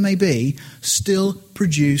worldly they may be, still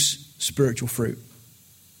produce spiritual fruit.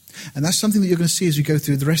 And that's something that you're going to see as we go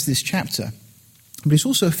through the rest of this chapter. But it's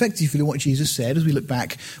also effectively what Jesus said as we look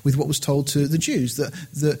back with what was told to the Jews, that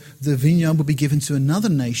the vineyard would be given to another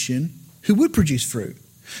nation who would produce fruit.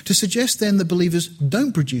 To suggest then that believers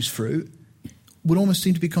don't produce fruit would almost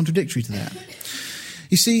seem to be contradictory to that.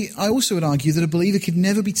 You see, I also would argue that a believer could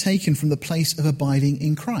never be taken from the place of abiding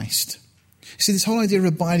in Christ. See, this whole idea of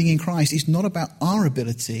abiding in Christ is not about our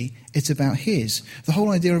ability, it's about his. The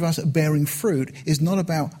whole idea of us bearing fruit is not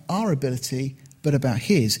about our ability, but about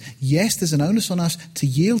his. Yes, there's an onus on us to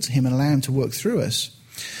yield to him and allow him to work through us.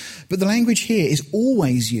 But the language here is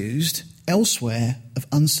always used elsewhere of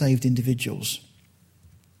unsaved individuals.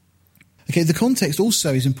 Okay, the context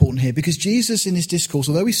also is important here because Jesus in this discourse,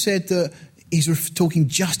 although he said that he's talking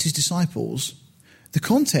just his disciples, the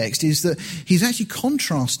context is that he's actually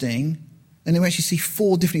contrasting, and we actually see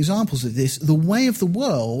 4 different examples of this, the way of the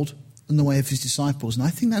world and the way of his disciples. And I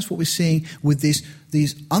think that's what we're seeing with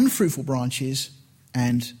these unfruitful branches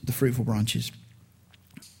and the fruitful branches.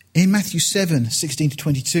 In Matthew 7, 16 to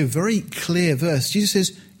 22, very clear verse, Jesus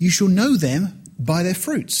says, "You shall know them by their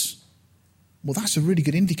fruits." Well, that's a really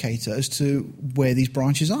good indicator as to where these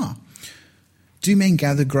branches are. Do men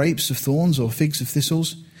gather grapes of thorns or figs of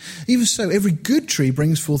thistles? Even so, every good tree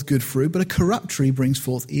brings forth good fruit, but a corrupt tree brings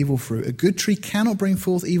forth evil fruit. A good tree cannot bring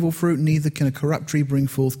forth evil fruit, neither can a corrupt tree bring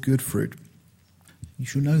forth good fruit. You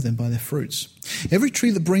shall know them by their fruits. Every tree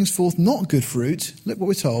that brings forth not good fruit, look what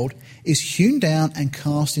we're told, is hewn down and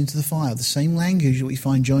cast into the fire. The same language that we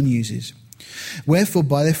find John uses. Wherefore,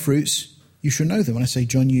 by their fruits you shall know them. When I say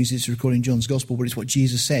John uses, it's recorded in John's Gospel, but it's what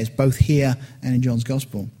Jesus says, both here and in John's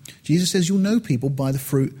Gospel. Jesus says you'll know people by the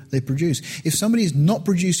fruit they produce. If somebody is not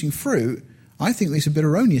producing fruit, I think it's a bit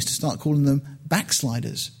erroneous to start calling them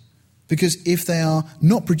backsliders. Because if they are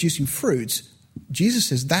not producing fruit, Jesus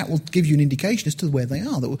says that will give you an indication as to where they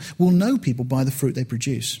are. That we'll know people by the fruit they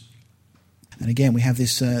produce. And again, we have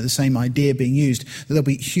this the same idea being used, that they'll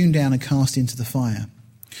be hewn down and cast into the fire.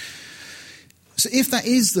 So if that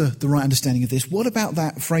is the right understanding of this, what about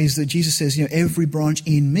that phrase that Jesus says, every branch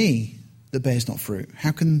in me that bears not fruit?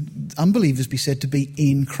 How can unbelievers be said to be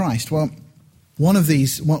in Christ? Well, one of the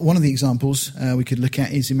examples we could look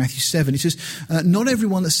at is in Matthew 7. It says, "Not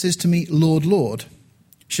everyone that says to me, Lord, Lord,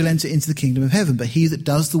 shall enter into the kingdom of heaven, but he that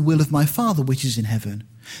does the will of my Father which is in heaven.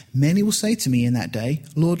 Many will say to me in that day,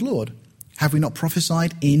 Lord, Lord, have we not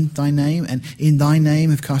prophesied in thy name, and in thy name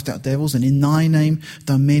have cast out devils, and in thy name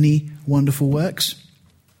done many wonderful works?"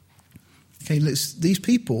 Okay, these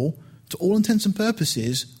people, to all intents and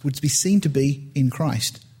purposes, would be seen to be in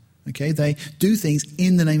Christ. Okay, they do things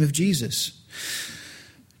in the name of Jesus.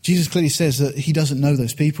 Jesus clearly says that he doesn't know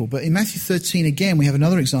those people. But in Matthew 13, again, we have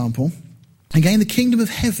another example. Again, the kingdom of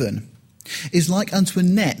heaven is like unto a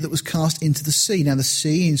net that was cast into the sea. Now, the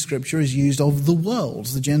sea in Scripture is used of the world,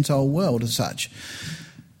 the Gentile world as such,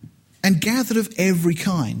 and gathered of every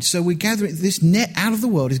kind. So we're gathering, this net out of the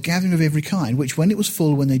world is gathering of every kind, which when it was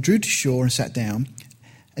full, when they drew to shore and sat down,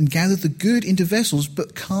 and gathered the good into vessels,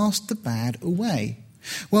 but cast the bad away.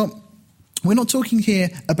 Well, we're not talking here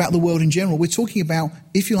about the world in general. We're talking about,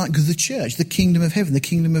 if you like, the church, the kingdom of heaven, the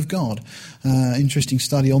kingdom of God. Interesting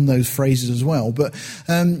study on those phrases as well. But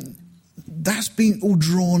that's been all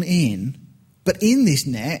drawn in. But in this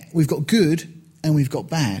net, we've got good and we've got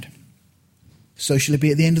bad. So shall it be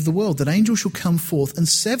at the end of the world, that angels shall come forth and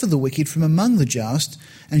sever the wicked from among the just,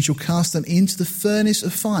 and shall cast them into the furnace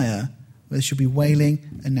of fire, where there shall be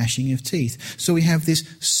wailing and gnashing of teeth. So we have this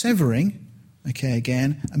severing,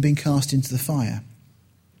 again, and being cast into the fire.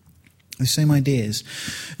 The same ideas.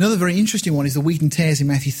 Another very interesting one is the wheat and tares in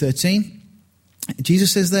Matthew 13.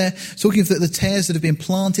 Jesus says there, talking of the tares that have been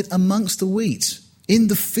planted amongst the wheat in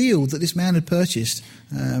the field that this man had purchased.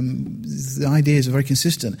 The ideas are very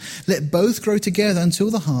consistent. Let both grow together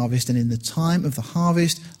until the harvest, and in the time of the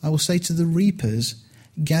harvest I will say to the reapers,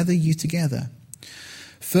 gather you together.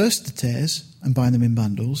 First the tares, and bind them in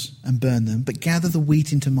bundles, and burn them, but gather the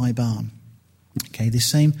wheat into my barn. Okay, this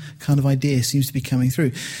same kind of idea seems to be coming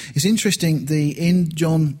through. It's interesting, in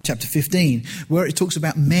John chapter 15, where it talks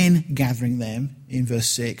about men gathering them, in verse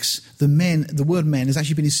 6, the word men has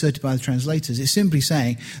actually been inserted by the translators. It's simply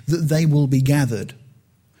saying that they will be gathered.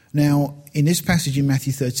 Now, in this passage in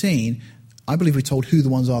Matthew 13, I believe we're told who the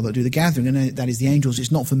ones are that do the gathering, and that is the angels.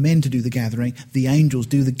 It's not for men to do the gathering. The angels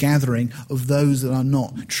do the gathering of those that are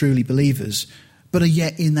not truly believers, but are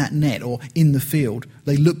yet in that net or in the field.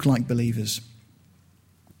 They look like believers.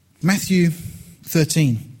 Matthew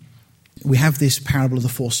 13, we have this parable of the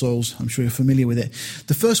four soils. I'm sure you're familiar with it.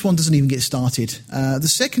 The first one doesn't even get started. The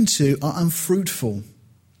second two are unfruitful.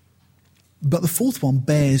 But the fourth one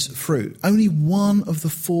bears fruit. Only one of the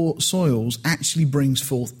four soils actually brings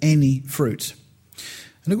forth any fruit.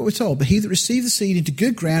 And look what we're told. But he that receives the seed into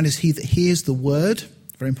good ground is he that hears the word,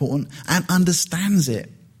 very important, and understands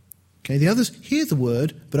it. Okay, the others hear the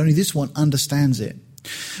word, but only this one understands it.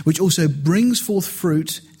 Which also brings forth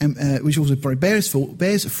fruit, and which also bears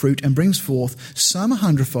fruit and brings forth some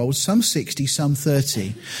 100-fold, some 60, some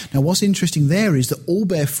 30. Now what's interesting there is that all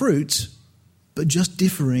bear fruit, but just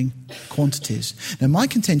differing quantities. Now my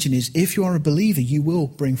contention is, if you are a believer, you will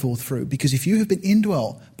bring forth fruit, because if you have been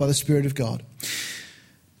indwelt by the Spirit of God,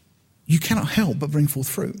 you cannot help but bring forth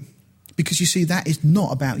fruit. Because you see, that is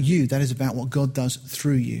not about you, that is about what God does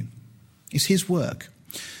through you. It's his work.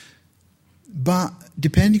 But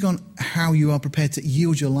depending on how you are prepared to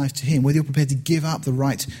yield your life to him, whether you're prepared to give up the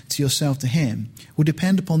right to yourself to him, will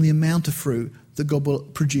depend upon the amount of fruit that God will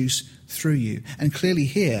produce through you. And clearly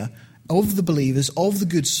here, of the believers, of the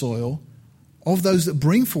good soil, of those that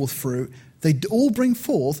bring forth fruit, they all bring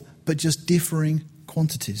forth, but just differing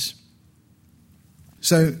quantities.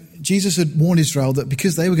 So Jesus had warned Israel that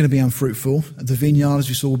because they were going to be unfruitful, the vineyard, as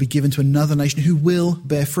we saw, will be given to another nation who will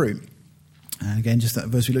bear fruit. And again, just that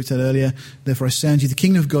verse we looked at earlier, therefore I say unto you, the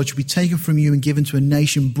kingdom of God shall be taken from you and given to a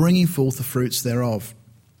nation bringing forth the fruits thereof.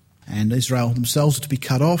 And Israel themselves are to be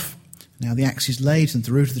cut off. Now the axe is laid and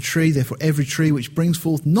the root of the tree, therefore every tree which brings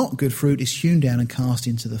forth not good fruit is hewn down and cast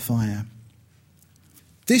into the fire.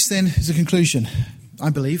 This then is the conclusion,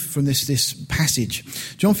 I believe, from this passage.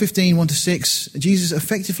 John 15, 1-6, Jesus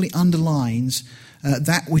effectively underlines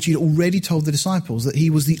that which he'd already told the disciples, that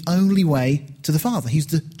he was the only way to the Father. He's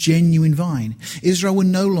the genuine vine. Israel were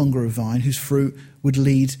no longer a vine whose fruit would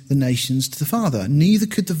lead the nations to the Father. Neither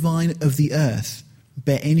could the vine of the earth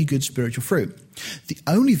bear any good spiritual fruit. The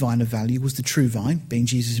only vine of value was the true vine, being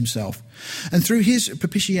Jesus himself. And through his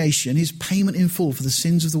propitiation, his payment in full for the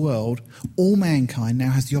sins of the world, all mankind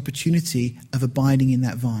now has the opportunity of abiding in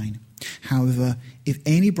that vine. However, if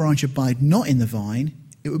any branch abide not in the vine,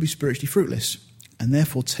 it would be spiritually fruitless, and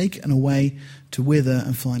therefore taken away to wither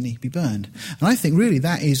and finally be burned. And I think really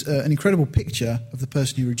that is an incredible picture of the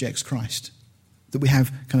person who rejects Christ that we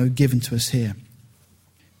have kind of given to us here.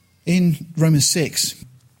 In Romans 6,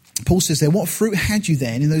 Paul says there, what fruit had you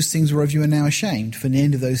then in those things whereof you are now ashamed? For the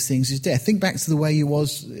end of those things is death. Think back to the way it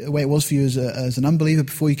was for you as an unbeliever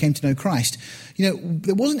before you came to know Christ. You know,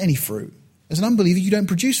 there wasn't any fruit. As an unbeliever, you don't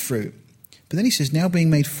produce fruit. But then he says, now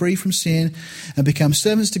being made free from sin and become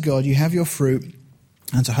servants to God, you have your fruit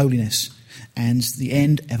unto holiness, and the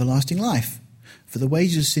end, everlasting life. For the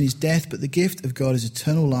wages of sin is death, but the gift of God is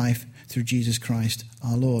eternal life through Jesus Christ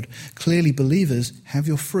our Lord. Clearly, believers, have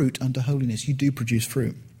your fruit unto holiness. You do produce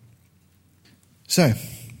fruit. So,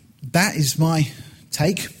 that is my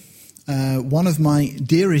take one of my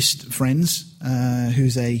dearest friends,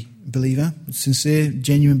 who's a believer, sincere,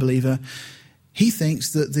 genuine believer, he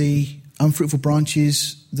thinks that the unfruitful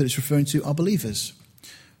branches that it's referring to are believers.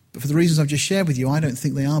 But for the reasons I've just shared with you, I don't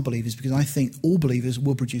think they are believers, because I think all believers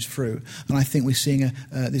will produce fruit. And I think we're seeing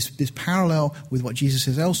this parallel with what Jesus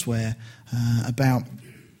says elsewhere about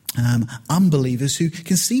unbelievers who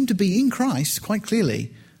can seem to be in Christ quite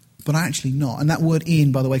clearly, but are actually not. And that word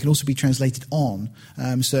 "in," by the way, can also be translated "on."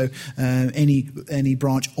 So any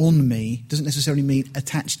branch on me doesn't necessarily mean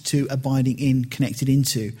attached to, abiding in, connected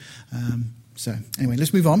into. So anyway,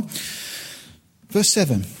 let's move on. Verse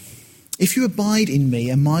 7. If you abide in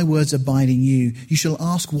me and my words abide in you, you shall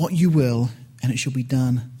ask what you will and it shall be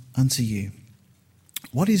done unto you.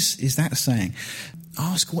 What is that saying?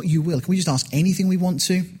 Ask what you will. Can we just ask anything we want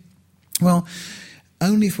to? Well,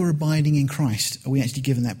 only if we're abiding in Christ are we actually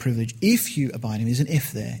given that privilege. If you abide in me, there's an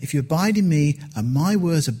if there. If you abide in me and my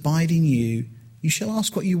words abide in you, you shall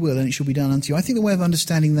ask what you will and it shall be done unto you. I think the way of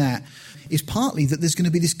understanding that is partly that there's going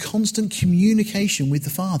to be this constant communication with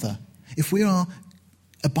the Father. If we are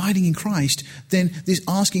abiding in Christ, then this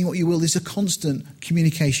asking what you will, there's a constant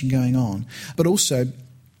communication going on. But also,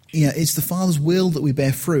 it's the Father's will that we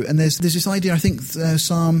bear fruit. And there's this idea, I think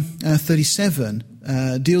Psalm 37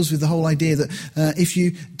 deals with the whole idea that if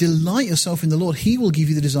you delight yourself in the Lord, he will give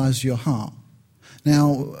you the desires of your heart.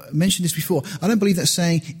 Now, I mentioned this before. I don't believe that's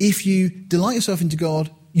saying if you delight yourself into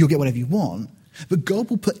God, you'll get whatever you want. But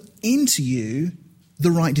God will put into you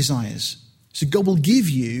the right desires. So God will give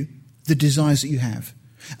you the desires that you have.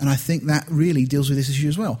 And I think that really deals with this issue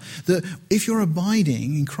as well. That if you're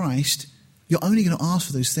abiding in Christ, you're only going to ask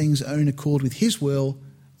for those things that are in accord with his will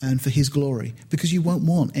and for his glory, because you won't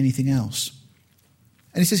want anything else.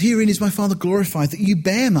 And it says, herein is my Father glorified, that you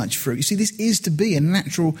bear much fruit. You see, this is to be a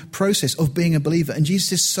natural process of being a believer. And Jesus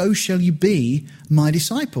says, so shall you be my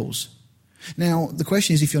disciples. Now, the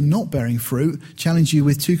question is, if you're not bearing fruit, challenge you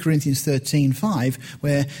with 2 Corinthians 13:5,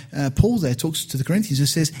 where Paul there talks to the Corinthians and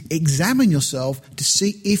says, examine yourself to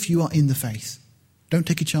see if you are in the faith. Don't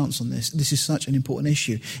take a chance on this. This is such an important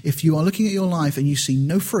issue. If you are looking at your life and you see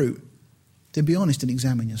no fruit, then be honest and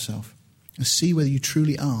examine yourself and see whether you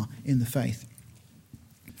truly are in the faith.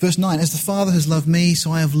 Verse 9, as the Father has loved me,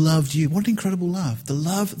 so I have loved you. What an incredible love. The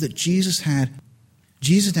love that Jesus had,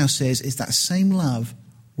 Jesus now says, is that same love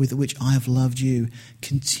with which I have loved you.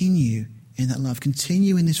 Continue in that love.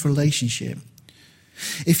 Continue in this relationship.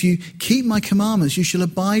 If you keep my commandments, you shall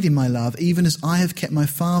abide in my love, even as I have kept my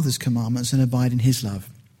Father's commandments and abide in his love.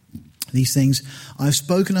 These things I have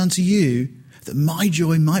spoken unto you, that my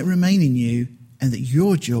joy might remain in you, and that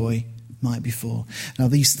your joy might be full. Now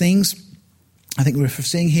these things, I think we're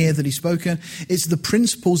seeing here that he's spoken. It's the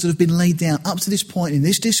principles that have been laid down up to this point in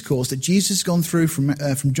this discourse that Jesus has gone through from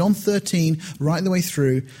John 13 right the way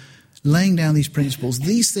through, laying down these principles.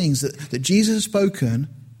 These things that Jesus has spoken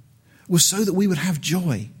were so that we would have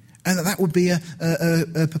joy, and that would be a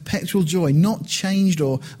perpetual joy, not changed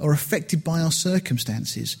or affected by our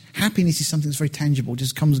circumstances. Happiness is something that's very tangible,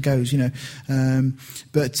 just comes and goes,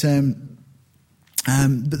 But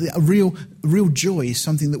a real joy is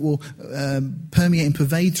something that will permeate and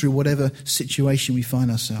pervade through whatever situation we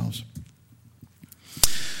find ourselves.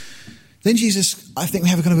 Then Jesus, I think we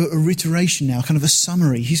have a kind of a reiteration now, kind of a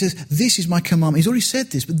summary. He says, this is my commandment. He's already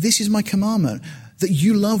said this, but this is my commandment, that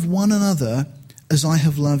you love one another as I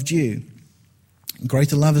have loved you.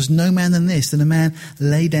 Greater love has no man than this, than a man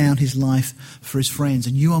lay down his life for his friends.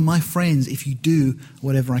 And you are my friends if you do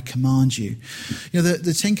whatever I command you.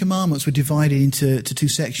 The Ten Commandments were divided into two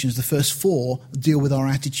sections. The first four deal with our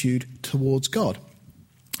attitude towards God.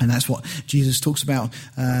 And that's what Jesus talks about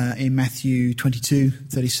in Matthew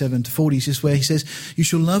 22:37-40. It's just where he says, you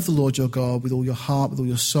shall love the Lord your God with all your heart, with all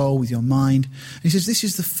your soul, with your mind. And he says, this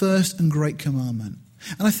is the first and great commandment.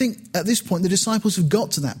 And I think at this point, the disciples have got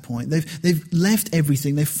to that point. They've left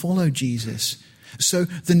everything. They've followed Jesus. So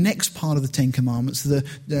the next part of the Ten Commandments,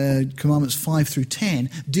 the Commandments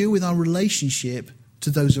 5-10, deal with our relationship to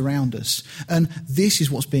those around us. And this is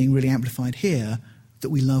what's being really amplified here, that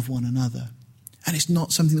we love one another. And it's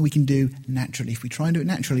not something that we can do naturally. If we try and do it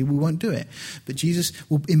naturally, we won't do it. But Jesus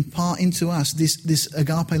will impart into us this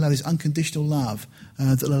agape love, this unconditional love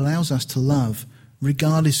that allows us to love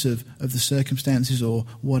regardless of the circumstances or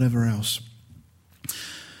whatever else.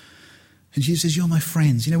 And Jesus says, you're my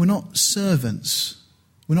friends. We're not servants.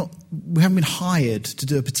 We haven't been hired to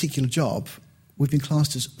do a particular job. We've been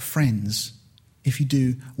classed as friends if you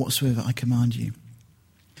do whatsoever I command you.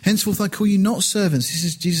 Henceforth I call you not servants. This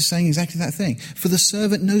is Jesus saying exactly that thing. For the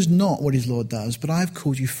servant knows not what his Lord does, but I have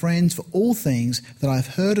called you friends, for all things that I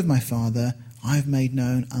have heard of my Father I have made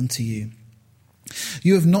known unto you.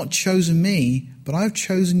 You have not chosen me, but I have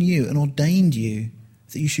chosen you and ordained you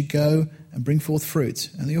that you should go and bring forth fruit,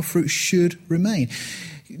 and that your fruit should remain.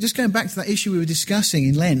 Just going back to that issue we were discussing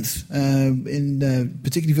in length, in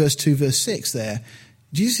particularly verse 2, verse 6 there,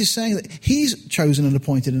 Jesus is saying that he's chosen and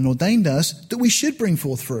appointed and ordained us that we should bring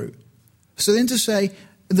forth fruit. So then to say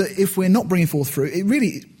that if we're not bringing forth fruit,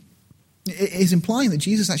 it is implying that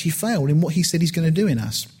Jesus actually failed in what he said he's going to do in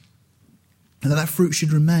us. And that fruit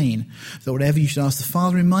should remain. That whatever you should ask the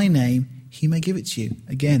Father in my name, he may give it to you.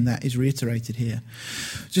 Again, that is reiterated here.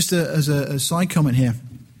 Just as a side comment here,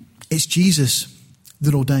 it's Jesus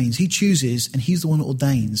that ordains. He chooses, and he's the one that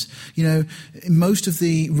ordains. You know, in most of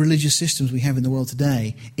the religious systems we have in the world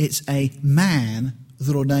today, it's a man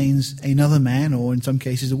that ordains another man, or in some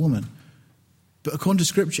cases a woman. But according to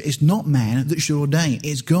Scripture, it's not man that should ordain.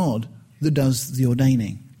 It's God that does the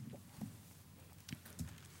ordaining.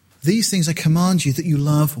 These things I command you, that you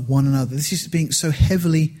love one another. This is being so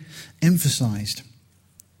heavily emphasized.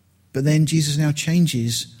 But then Jesus now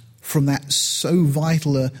changes from that so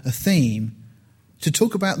vital a theme to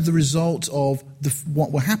talk about the result of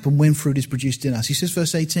what will happen when fruit is produced in us. He says,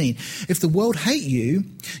 verse 18, if the world hate you,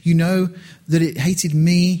 you know that it hated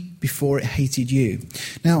me before it hated you.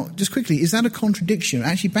 Now, just quickly, is that a contradiction?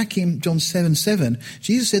 Actually, back in John 7:7,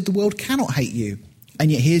 Jesus said the world cannot hate you.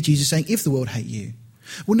 And yet here Jesus is saying, if the world hate you.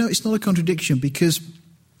 Well, no, it's not a contradiction, because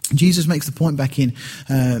Jesus makes the point back in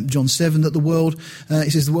John 7 that the world, he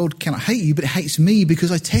says, the world cannot hate you, but it hates me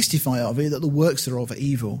because I testify of it that the works thereof are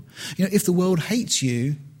evil. You know, if the world hates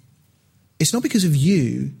you, it's not because of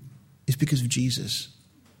you, it's because of Jesus.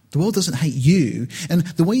 The world doesn't hate you. And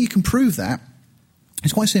the way you can prove that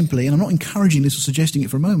is quite simply, and I'm not encouraging this or suggesting it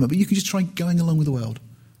for a moment, but you can just try going along with the world.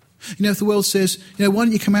 You know, if the world says, you know, why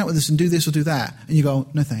don't you come out with us and do this or do that? And you go,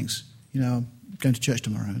 no thanks. You know, I'm going to church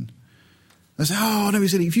tomorrow. And I say, oh, no,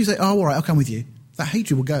 if you say, oh, all right, I'll come with you, that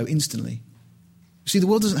hatred will go instantly. See, the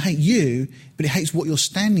world doesn't hate you, but it hates what you're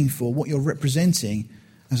standing for, what you're representing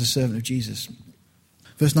as a servant of Jesus.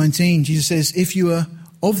 Verse 19, Jesus says, if you are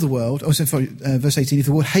of the world, verse 18, if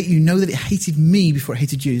the world hate you, know that it hated me before it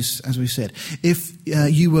hated you, as we said. If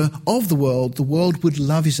you were of the world would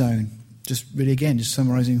love his own. Just really, again, just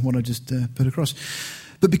summarizing what I just put across.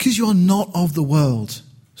 But because you are not of the world,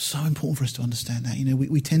 so important for us to understand that. You know,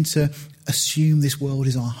 we tend to assume this world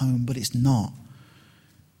is our home, but it's not.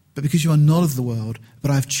 But because you are not of the world, but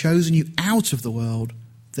I have chosen you out of the world,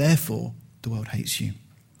 therefore the world hates you.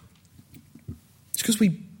 It's because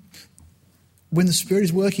when the Spirit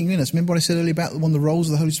is working in us, remember what I said earlier about one of the roles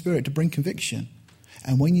of the Holy Spirit, to bring conviction.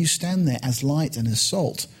 And when you stand there as light and as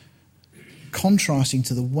salt, contrasting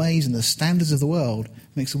to the ways and the standards of the world,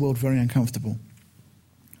 makes the world very uncomfortable.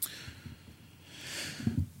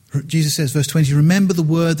 Jesus says, verse 20, remember the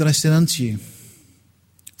word that I said unto you.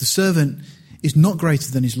 The servant is not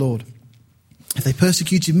greater than his Lord. If they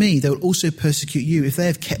persecuted me, they will also persecute you. If they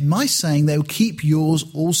have kept my saying, they will keep yours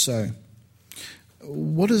also.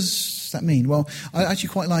 What does that mean? Well, I actually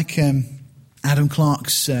quite like Adam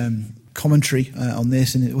Clark's commentary on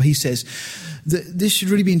this, and he says that this should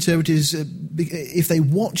really be interpreted as if they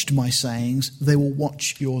watched my sayings, they will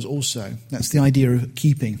watch yours also. That's the idea of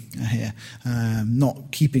keeping here,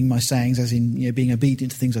 not keeping my sayings as in being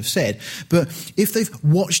obedient to things I've said, but if they've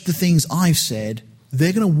watched the things I've said,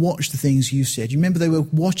 they're going to watch the things you said. You remember they were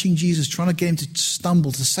watching Jesus, trying to get him to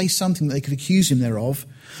stumble, to say something that they could accuse him thereof.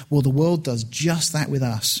 Well, the world does just that with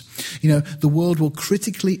us. You know, the world will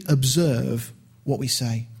critically observe what we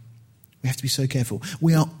say. We have to be so careful.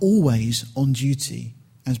 We are always on duty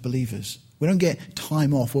as believers. We don't get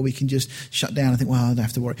time off where we can just shut down and think, well, I don't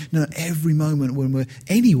have to worry. No, every moment when we're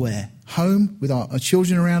anywhere, home, with our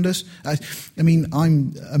children around us. I mean,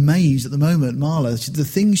 I'm amazed at the moment, Marla, the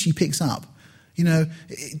things she picks up, you know,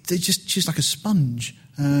 they're just like a sponge.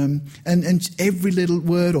 And every little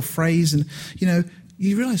word or phrase, and, you know,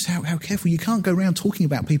 you realise how careful. You can't go around talking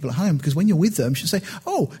about people at home, because when you're with them, she'll say,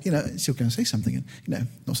 oh, you know, still going to say something. And, you know,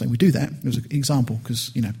 not saying we do that. It was an example, because,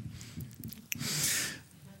 you know.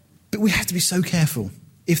 But we have to be so careful.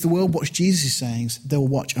 If the world watch Jesus' sayings, they will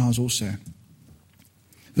watch ours also.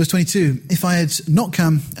 Verse 22, if I had not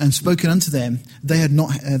come and spoken unto them, they had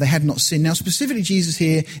not sinned. Now, specifically, Jesus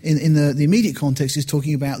here, in the immediate context, is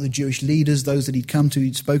talking about the Jewish leaders, those that he'd come to,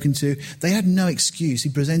 he'd spoken to. They had no excuse. He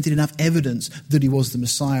presented enough evidence that he was the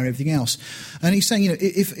Messiah and everything else. And he's saying, you know,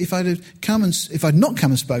 if I'd not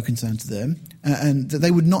come and spoken unto them, and that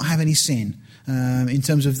they would not have any sin. In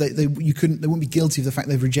terms of they wouldn't be guilty of the fact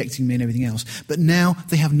they're rejecting me and everything else. But now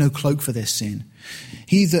they have no cloak for their sin.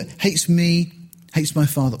 He that hates me hates my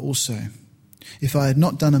Father also. If I had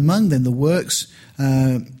not done among them the works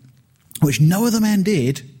which no other man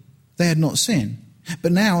did, they had not sinned.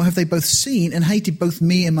 But now have they both seen and hated both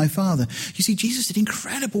me and my Father. You see, Jesus did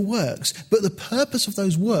incredible works, but the purpose of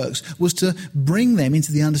those works was to bring them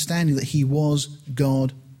into the understanding that he was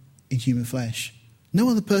God in human flesh. No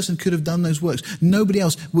other person could have done those works. Nobody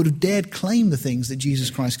else would have dared claim the things that Jesus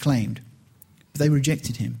Christ claimed. But they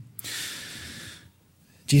rejected him.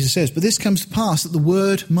 Jesus says, but this comes to pass that the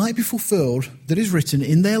word might be fulfilled that is written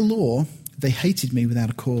in their law, they hated me without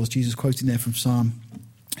a cause. Jesus quoting there from Psalm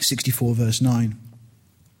 64 verse 9.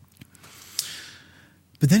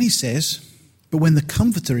 But then he says, but when the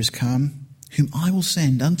Comforter is come, whom I will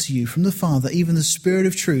send unto you from the Father, even the Spirit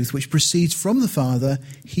of truth, which proceeds from the Father,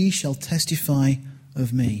 he shall testify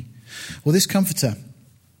of me. Well, this Comforter,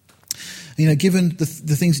 given the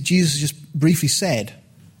things that Jesus just briefly said,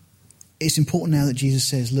 it's important now that Jesus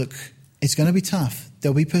says, look, it's going to be tough.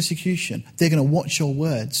 There'll be persecution. They're going to watch your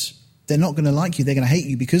words. They're not going to like you. They're going to hate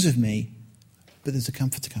you because of me. But there's a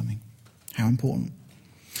Comforter coming. How important.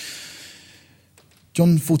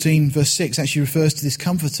 John 14 verse 6 actually refers to this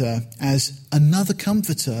Comforter as another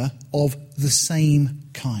Comforter of the same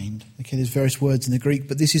kind. Okay, there's various words in the Greek,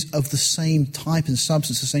 but this is of the same type and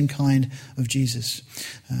substance, the same kind of Jesus.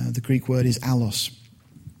 The Greek word is allos.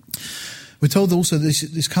 We're told also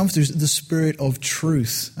this Comforter is the Spirit of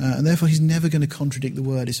truth, and therefore he's never going to contradict the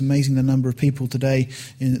word. It's amazing the number of people today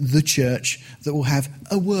in the church that will have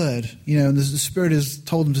a word, and the Spirit has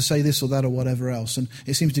told them to say this or that or whatever else, and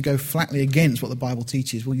it seems to go flatly against what the Bible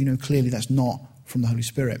teaches. Well, clearly that's not from the Holy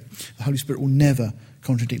Spirit. The Holy Spirit will never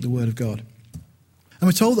contradict the word of God. And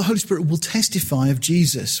we're told the Holy Spirit will testify of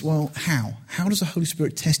Jesus. Well, how? How does the Holy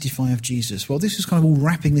Spirit testify of Jesus? Well, this is kind of all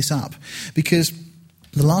wrapping this up, because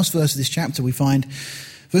the last verse of this chapter we find,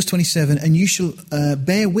 verse 27, and you shall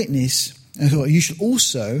bear witness, you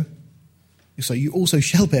also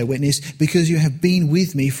shall bear witness, because you have been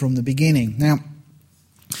with me from the beginning. Now,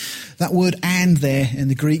 that word "and" there in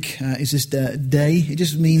the Greek is just "day." It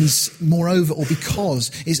just means moreover or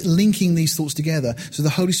because. It's linking these thoughts together. So the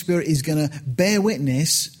Holy Spirit is going to bear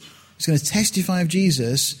witness, it's going to testify of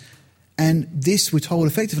Jesus, and this, we're told,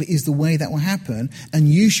 effectively is the way that will happen. And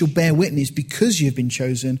you shall bear witness because you have been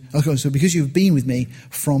chosen. Okay, so because you have been with me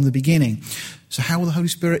from the beginning. So how will the Holy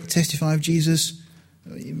Spirit testify of Jesus?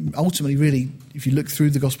 Ultimately, really, if you look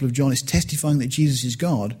through the Gospel of John, it's testifying that Jesus is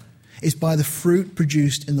God. It's by the fruit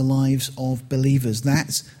produced in the lives of believers.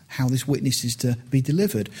 That's how this witness is to be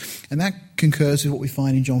delivered. And that concurs with what we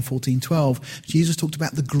find in John 14:12. Jesus talked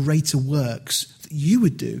about the greater works that you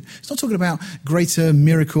would do. It's not talking about greater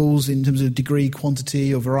miracles in terms of degree,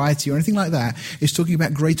 quantity, or variety, or anything like that. It's talking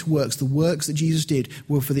about greater works. The works that Jesus did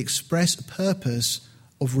were for the express purpose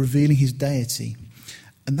of revealing his deity.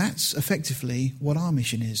 And that's effectively what our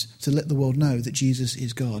mission is, to let the world know that Jesus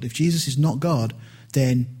is God. If Jesus is not God,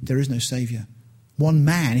 then there is no Saviour. One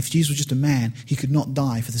man, if Jesus was just a man, he could not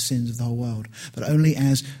die for the sins of the whole world. But only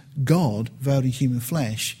as God, veiled in human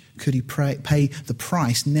flesh, could he pay the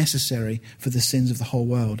price necessary for the sins of the whole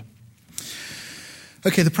world.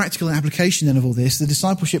 Okay, the practical application then of all this, the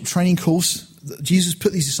discipleship training course that Jesus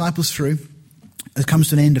put these disciples through, it comes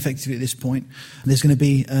to an end effectively at this point. And there's going to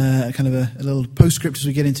be a little postscript as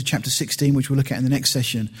we get into chapter 16, which we'll look at in the next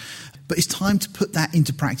session. But it's time to put that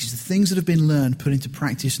into practice. The things that have been learned, put into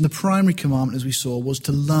practice. And the primary commandment, as we saw, was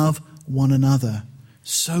to love one another.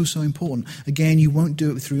 So important. Again, you won't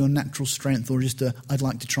do it through your natural strength or just I'd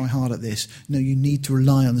like to try hard at this. No, you need to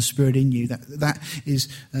rely on the Spirit in you. That is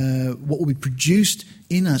what will be produced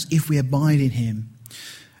in us if we abide in him.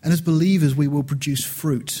 And as believers, we will produce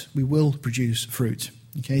fruit. We will produce fruit.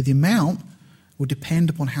 Okay, the amount will depend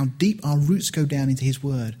upon how deep our roots go down into his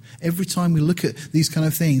word. Every time we look at these kind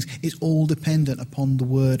of things, it's all dependent upon the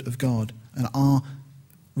word of God and our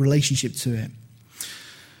relationship to it.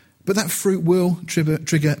 But that fruit will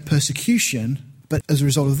trigger persecution, but as a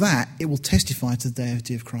result of that, it will testify to the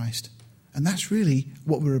deity of Christ. And that's really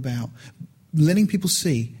what we're about. Letting people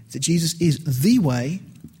see that Jesus is the way,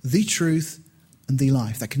 the truth, and the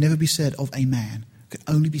life. That can never be said of a man. It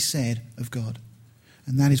can only be said of God.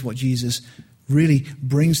 And that is what Jesus really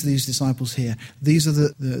brings to these disciples here. These are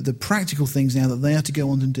the practical things now that they are to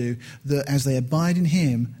go on and do, that as they abide in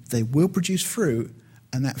him, they will produce fruit,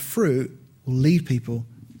 and that fruit will lead people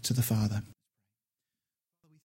to the Father.